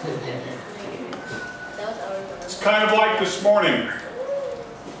 It's kind of like this morning.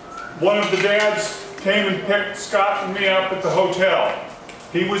 One of the dads came and picked Scott and me up at the hotel.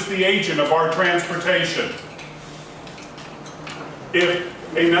 He was the agent of our transportation. If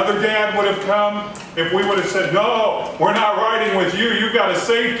another dad would have come, if we would have said, no, we're not riding with you, you've got a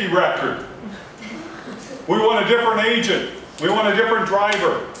safety record. We want a different agent. We want a different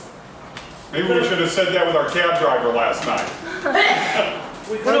driver. Maybe we should have said that with our cab driver last night.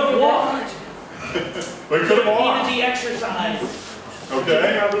 We could have walked. We could have walked. Needed the exercise.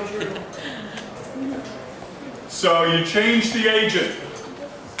 Okay? Probably true. So you change the agent.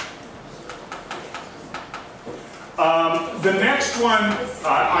 The next one,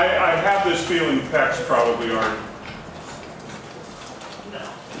 I have this feeling PECs probably aren't. No.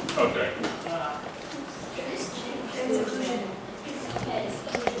 Okay.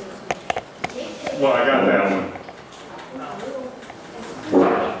 Well, I got that one.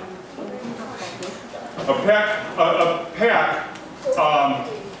 A PEC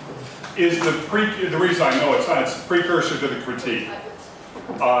is the reason I know it's not, it's the precursor to the critique.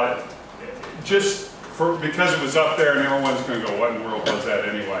 Because it was up there and everyone's going to go, what in the world was that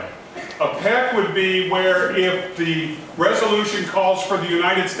anyway? A PEC would be where if the resolution calls for the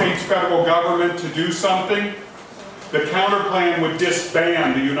United States federal government to do something, the counterplan would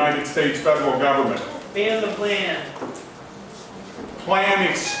disband the United States federal government. Ban the plan. Plan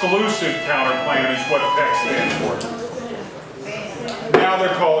exclusive counterplan is what PEC stands for. Now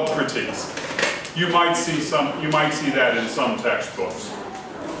they're called critiques. You might see that in some textbooks.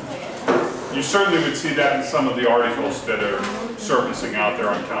 You certainly would see that in some of the articles that are surfacing out there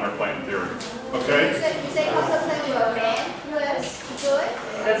on counterplan theory. Okay? You say counterplan will ban U.S. do it?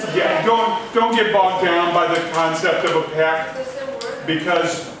 That's a Yeah, don't get bogged down by the concept of a PEC,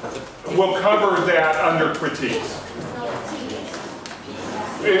 because we'll cover that under critiques.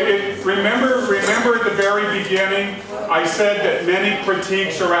 Remember at the very beginning, I said that many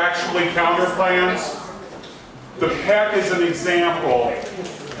critiques are actually counterplans. The PEC is an example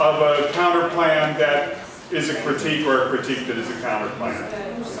of a counterplan that is a critique, or a critique that is a counterplan.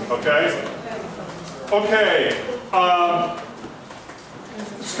 Okay? Okay.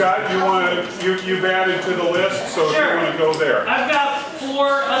 Scott, you've added to the list, so if you Sure. want to go there. I've got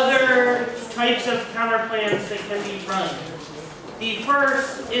 4 other types of counter plans that can be run. The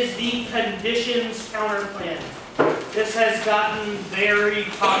first is the conditions counter plan. This has gotten very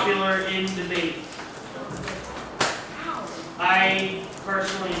popular in debate. I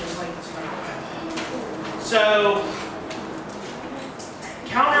personally dislike this counter plan. So,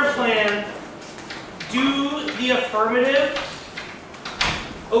 counter plan, do the affirmative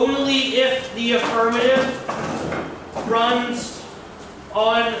only if the affirmative runs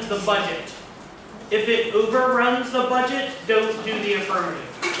on the budget. If it overruns the budget, don't do the affirmative.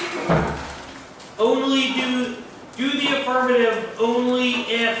 Only do the affirmative only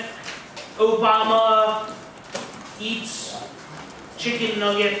if Obama eats chicken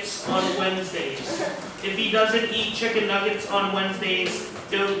nuggets on Wednesdays. If he doesn't eat chicken nuggets on Wednesdays,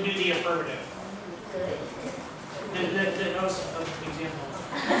 don't do the affirmative. That was an example.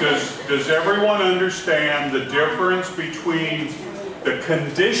 Does everyone understand the difference between the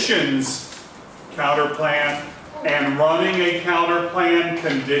conditions counter plan and running a counter plan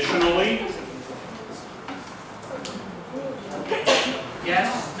conditionally?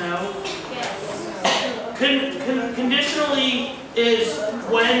 Yes? No? Conditionally is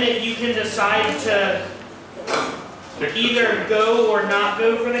when you can decide to either go or not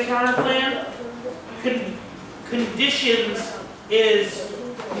go for the counter plan. Conditions is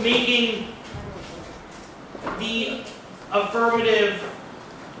making the affirmative,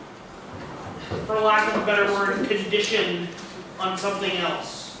 for lack of a better word, conditioned on something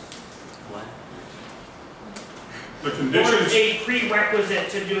else. The Or conditions, a prerequisite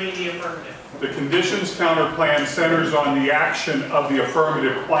to doing the affirmative. the conditions counter plan centers on the action of the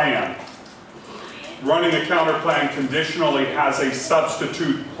affirmative plan. Running a counter plan conditionally has a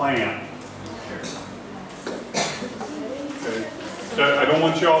substitute plan. Okay. So I don't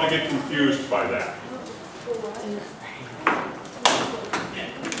want you all to get confused by that.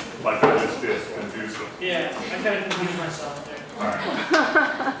 Like I just did, confused them. Yeah, I kind of confused myself there.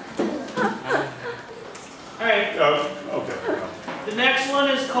 All right. All right. Okay. The next one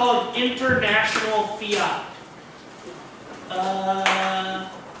is called international fiat.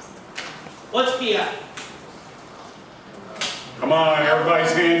 What's fiat? Come on,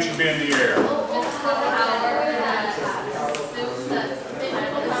 everybody's hand should be in the air.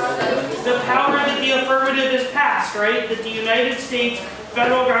 The power that the affirmative is passed, right? That the United States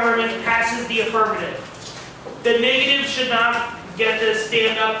federal government passes the affirmative. The negative should not get to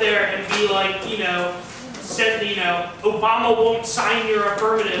stand up there and be like, said, Obama won't sign your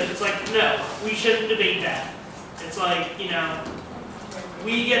affirmative. It's like, no, we shouldn't debate that. It's like,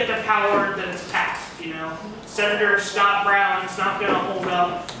 we get the power that it's passed, Senator Scott Brown is not going to hold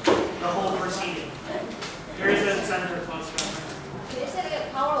up the whole proceeding. There is a senator close to him. They said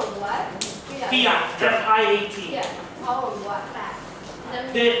get power of what? Fiat, F-I-A-T. Yeah, power of what? Fact.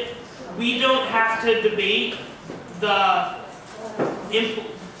 That we don't have to debate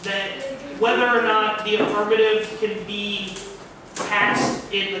whether or not the affirmative can be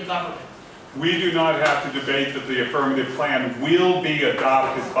passed in the government. We do not have to debate that the affirmative plan will be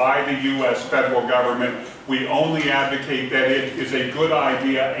adopted by the U.S. federal government. We only advocate that it is a good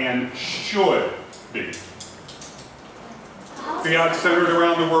idea and should be. Fiat centered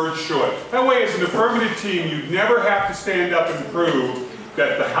around the word should. That way, as an affirmative team, you'd never have to stand up and prove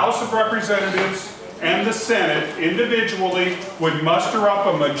that the House of Representatives and the Senate individually would muster up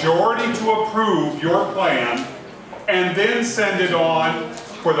a majority to approve your plan and then send it on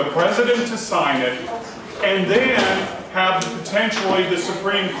for the President to sign it, and then have potentially the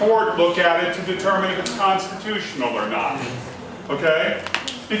Supreme Court look at it to determine if it's constitutional or not. Okay?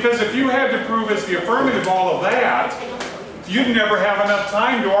 Because if you had to prove as the affirmative all of that, you'd never have enough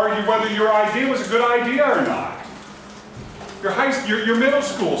time to argue whether your idea was a good idea or not. Your middle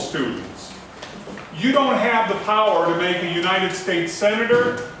school students, you don't have the power to make a United States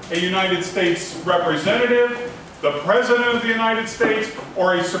Senator, a United States Representative, the President of the United States,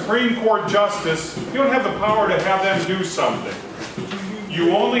 or a Supreme Court Justice. You don't have the power to have them do something.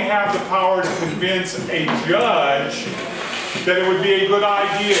 You only have the power to convince a judge that it would be a good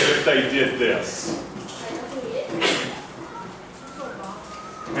idea if they did this.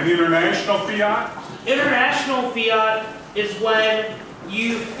 And international fiat? International fiat is when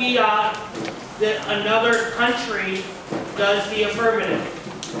you fiat that another country does the affirmative.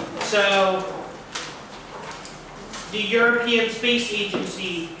 So, the European Space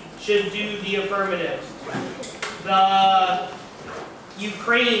Agency should do the affirmative. The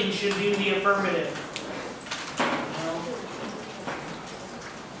Ukraine should do the affirmative.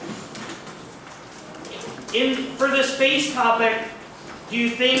 For the space topic, Do you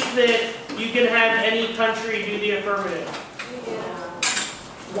think that you can have any country do the affirmative?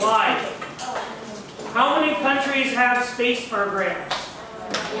 Why? How many countries have space programs?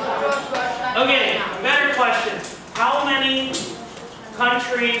 Okay, better question. How many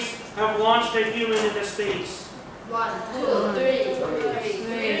countries have launched a human into space? 1, 2, 3,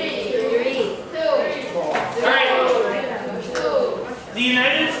 3, 2, Alright. The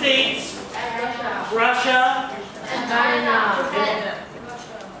United States, Russia,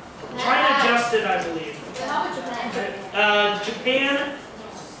 China just did, I believe. Japan,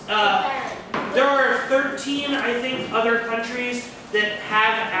 there are 13, I think, other countries that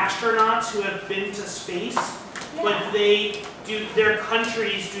have astronauts who have been to space, but their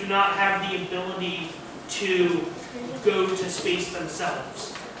countries do not have the ability to go to space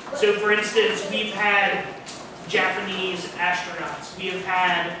themselves. So for instance, we've had Japanese astronauts, we have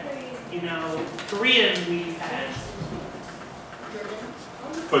had, Korean we've had.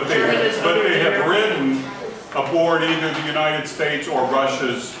 But they have ridden aboard either the United States or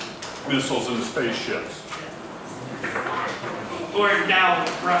Russia's missiles and spaceships. Or now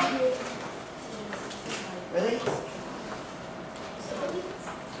Russia. Really?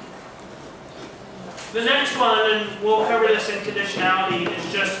 The next one, and we'll cover this in conditionality,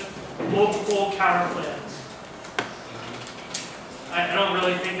 is just multiple counterplans. I don't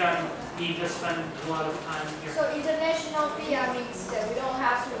really think I need to spend a lot of time here. So international fiat means that we don't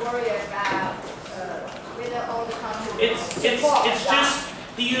have to worry about whether all the countries. It's just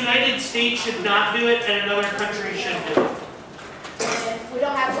the United States should not do it and another country should do it. We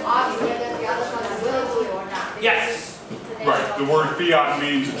don't have to argue whether the other country will do it or not. Yes. Right, the word fiat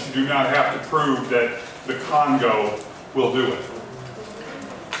means that you do not have to prove that the Congo will do it,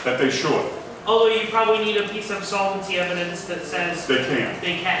 that they should. Although you probably need a piece of solvency evidence that says They can.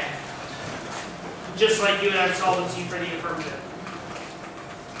 they can. Just like you would have solvency for the affirmative.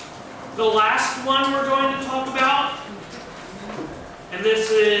 The last one we're going to talk about, and this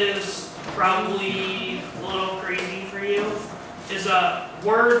is probably a little crazy for you, is a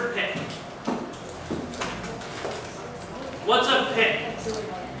word pick. What's a pick?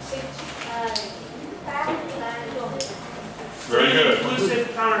 Very good. Inclusive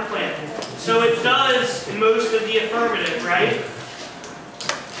counterplan. So it does most of the affirmative, right?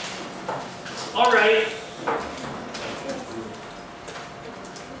 All right.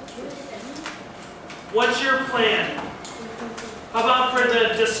 What's your plan? How about for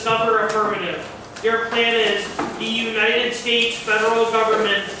the discover affirmative? Your plan is the United States federal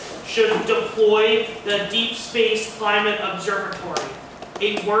government should deploy the Deep Space Climate Observatory.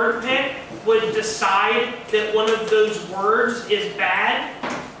 A word pick would decide that one of those words is bad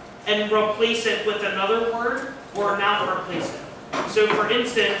and replace it with another word or not replace it. So for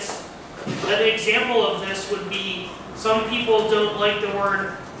instance, an example of this would be some people don't like the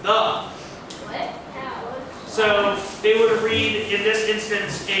word the. So they would read, in this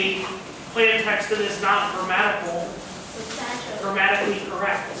instance, a plan text that is not grammatically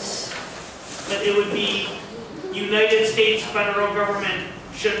correct. But it would be United States federal government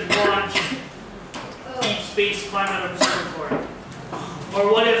should launch Deep Space Climate Observatory.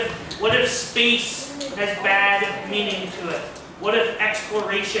 Or what if space has bad meaning to it? What if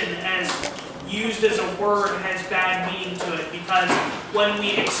exploration as used as a word has bad meaning to it? Because when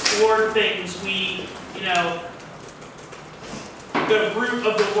we explored things, we, the root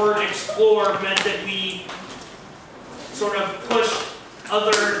of the word explore meant that we sort of pushed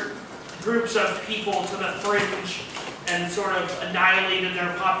other groups of people to the fringe and sort of annihilated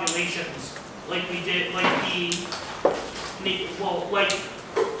their populations, like we did, like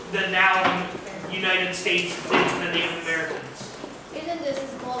the now United States did to the Native Americans. Isn't this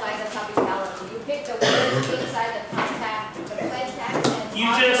more like a topicality? You pick the words inside the contact, the plain text, and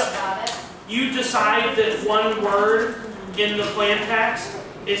argue about it. You decide that one word in the plain text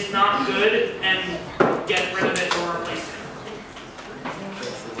is not good and get rid of it or replace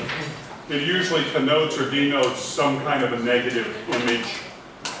it. It usually connotes or denotes some kind of a negative image,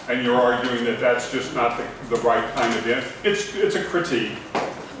 and you're arguing that that's just not the right kind of image. It's a critique.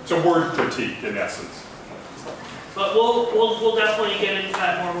 It's a word critique in essence. But we'll definitely get into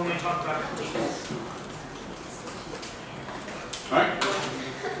that more when we talk about critique. All right?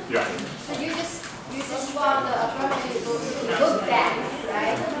 Yeah. So you just want the affirmative to look back,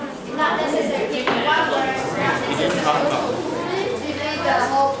 right? Not necessarily give one word, not necessarily delete the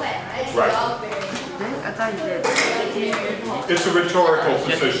whole plan, right? Right. I thought you did. It's a rhetorical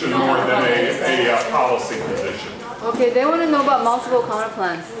position more than a policy position. Okay, they want to know about multiple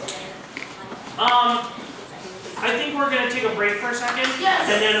counterplans. I think we're going to take a break for a second, Yes.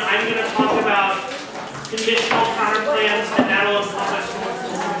 and then I'm going to talk about conditional counter plans, and that'll encompass more.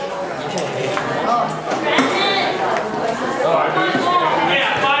 5 minutes?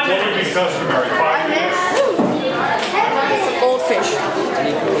 Yeah, 5 What would be minutes. customary? 5 minutes? Goldfish.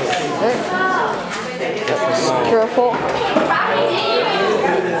 Careful.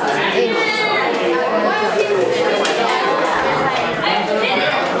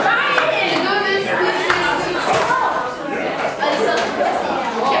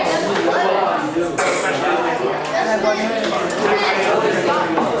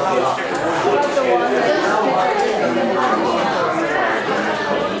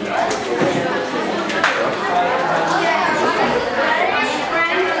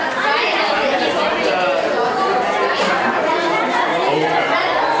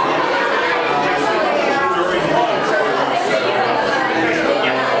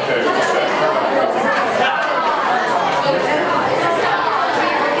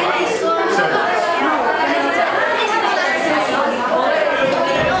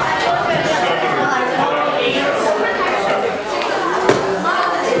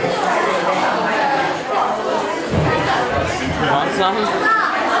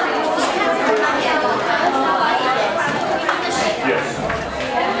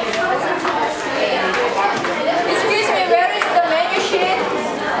 Excuse me, where is the menu sheet?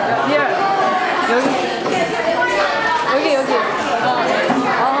 Here. 여기.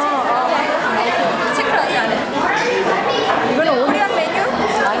 체크하지 않아요. 이거는 오리안 메뉴?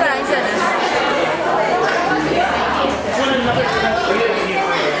 이건 아니잖아요. Put another country in here,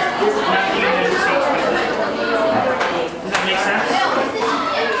 not the United States. Does that make sense?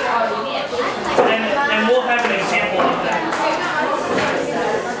 And we'll have an example of that.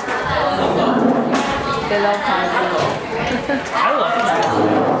 They love pineapple. I love it.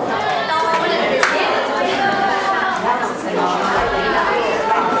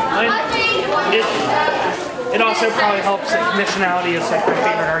 It also probably helps that conditionality is like my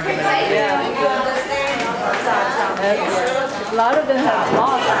favorite argument. A lot of them have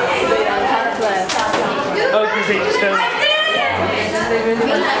lost weight on counter plans. Oh, because they just don't. They really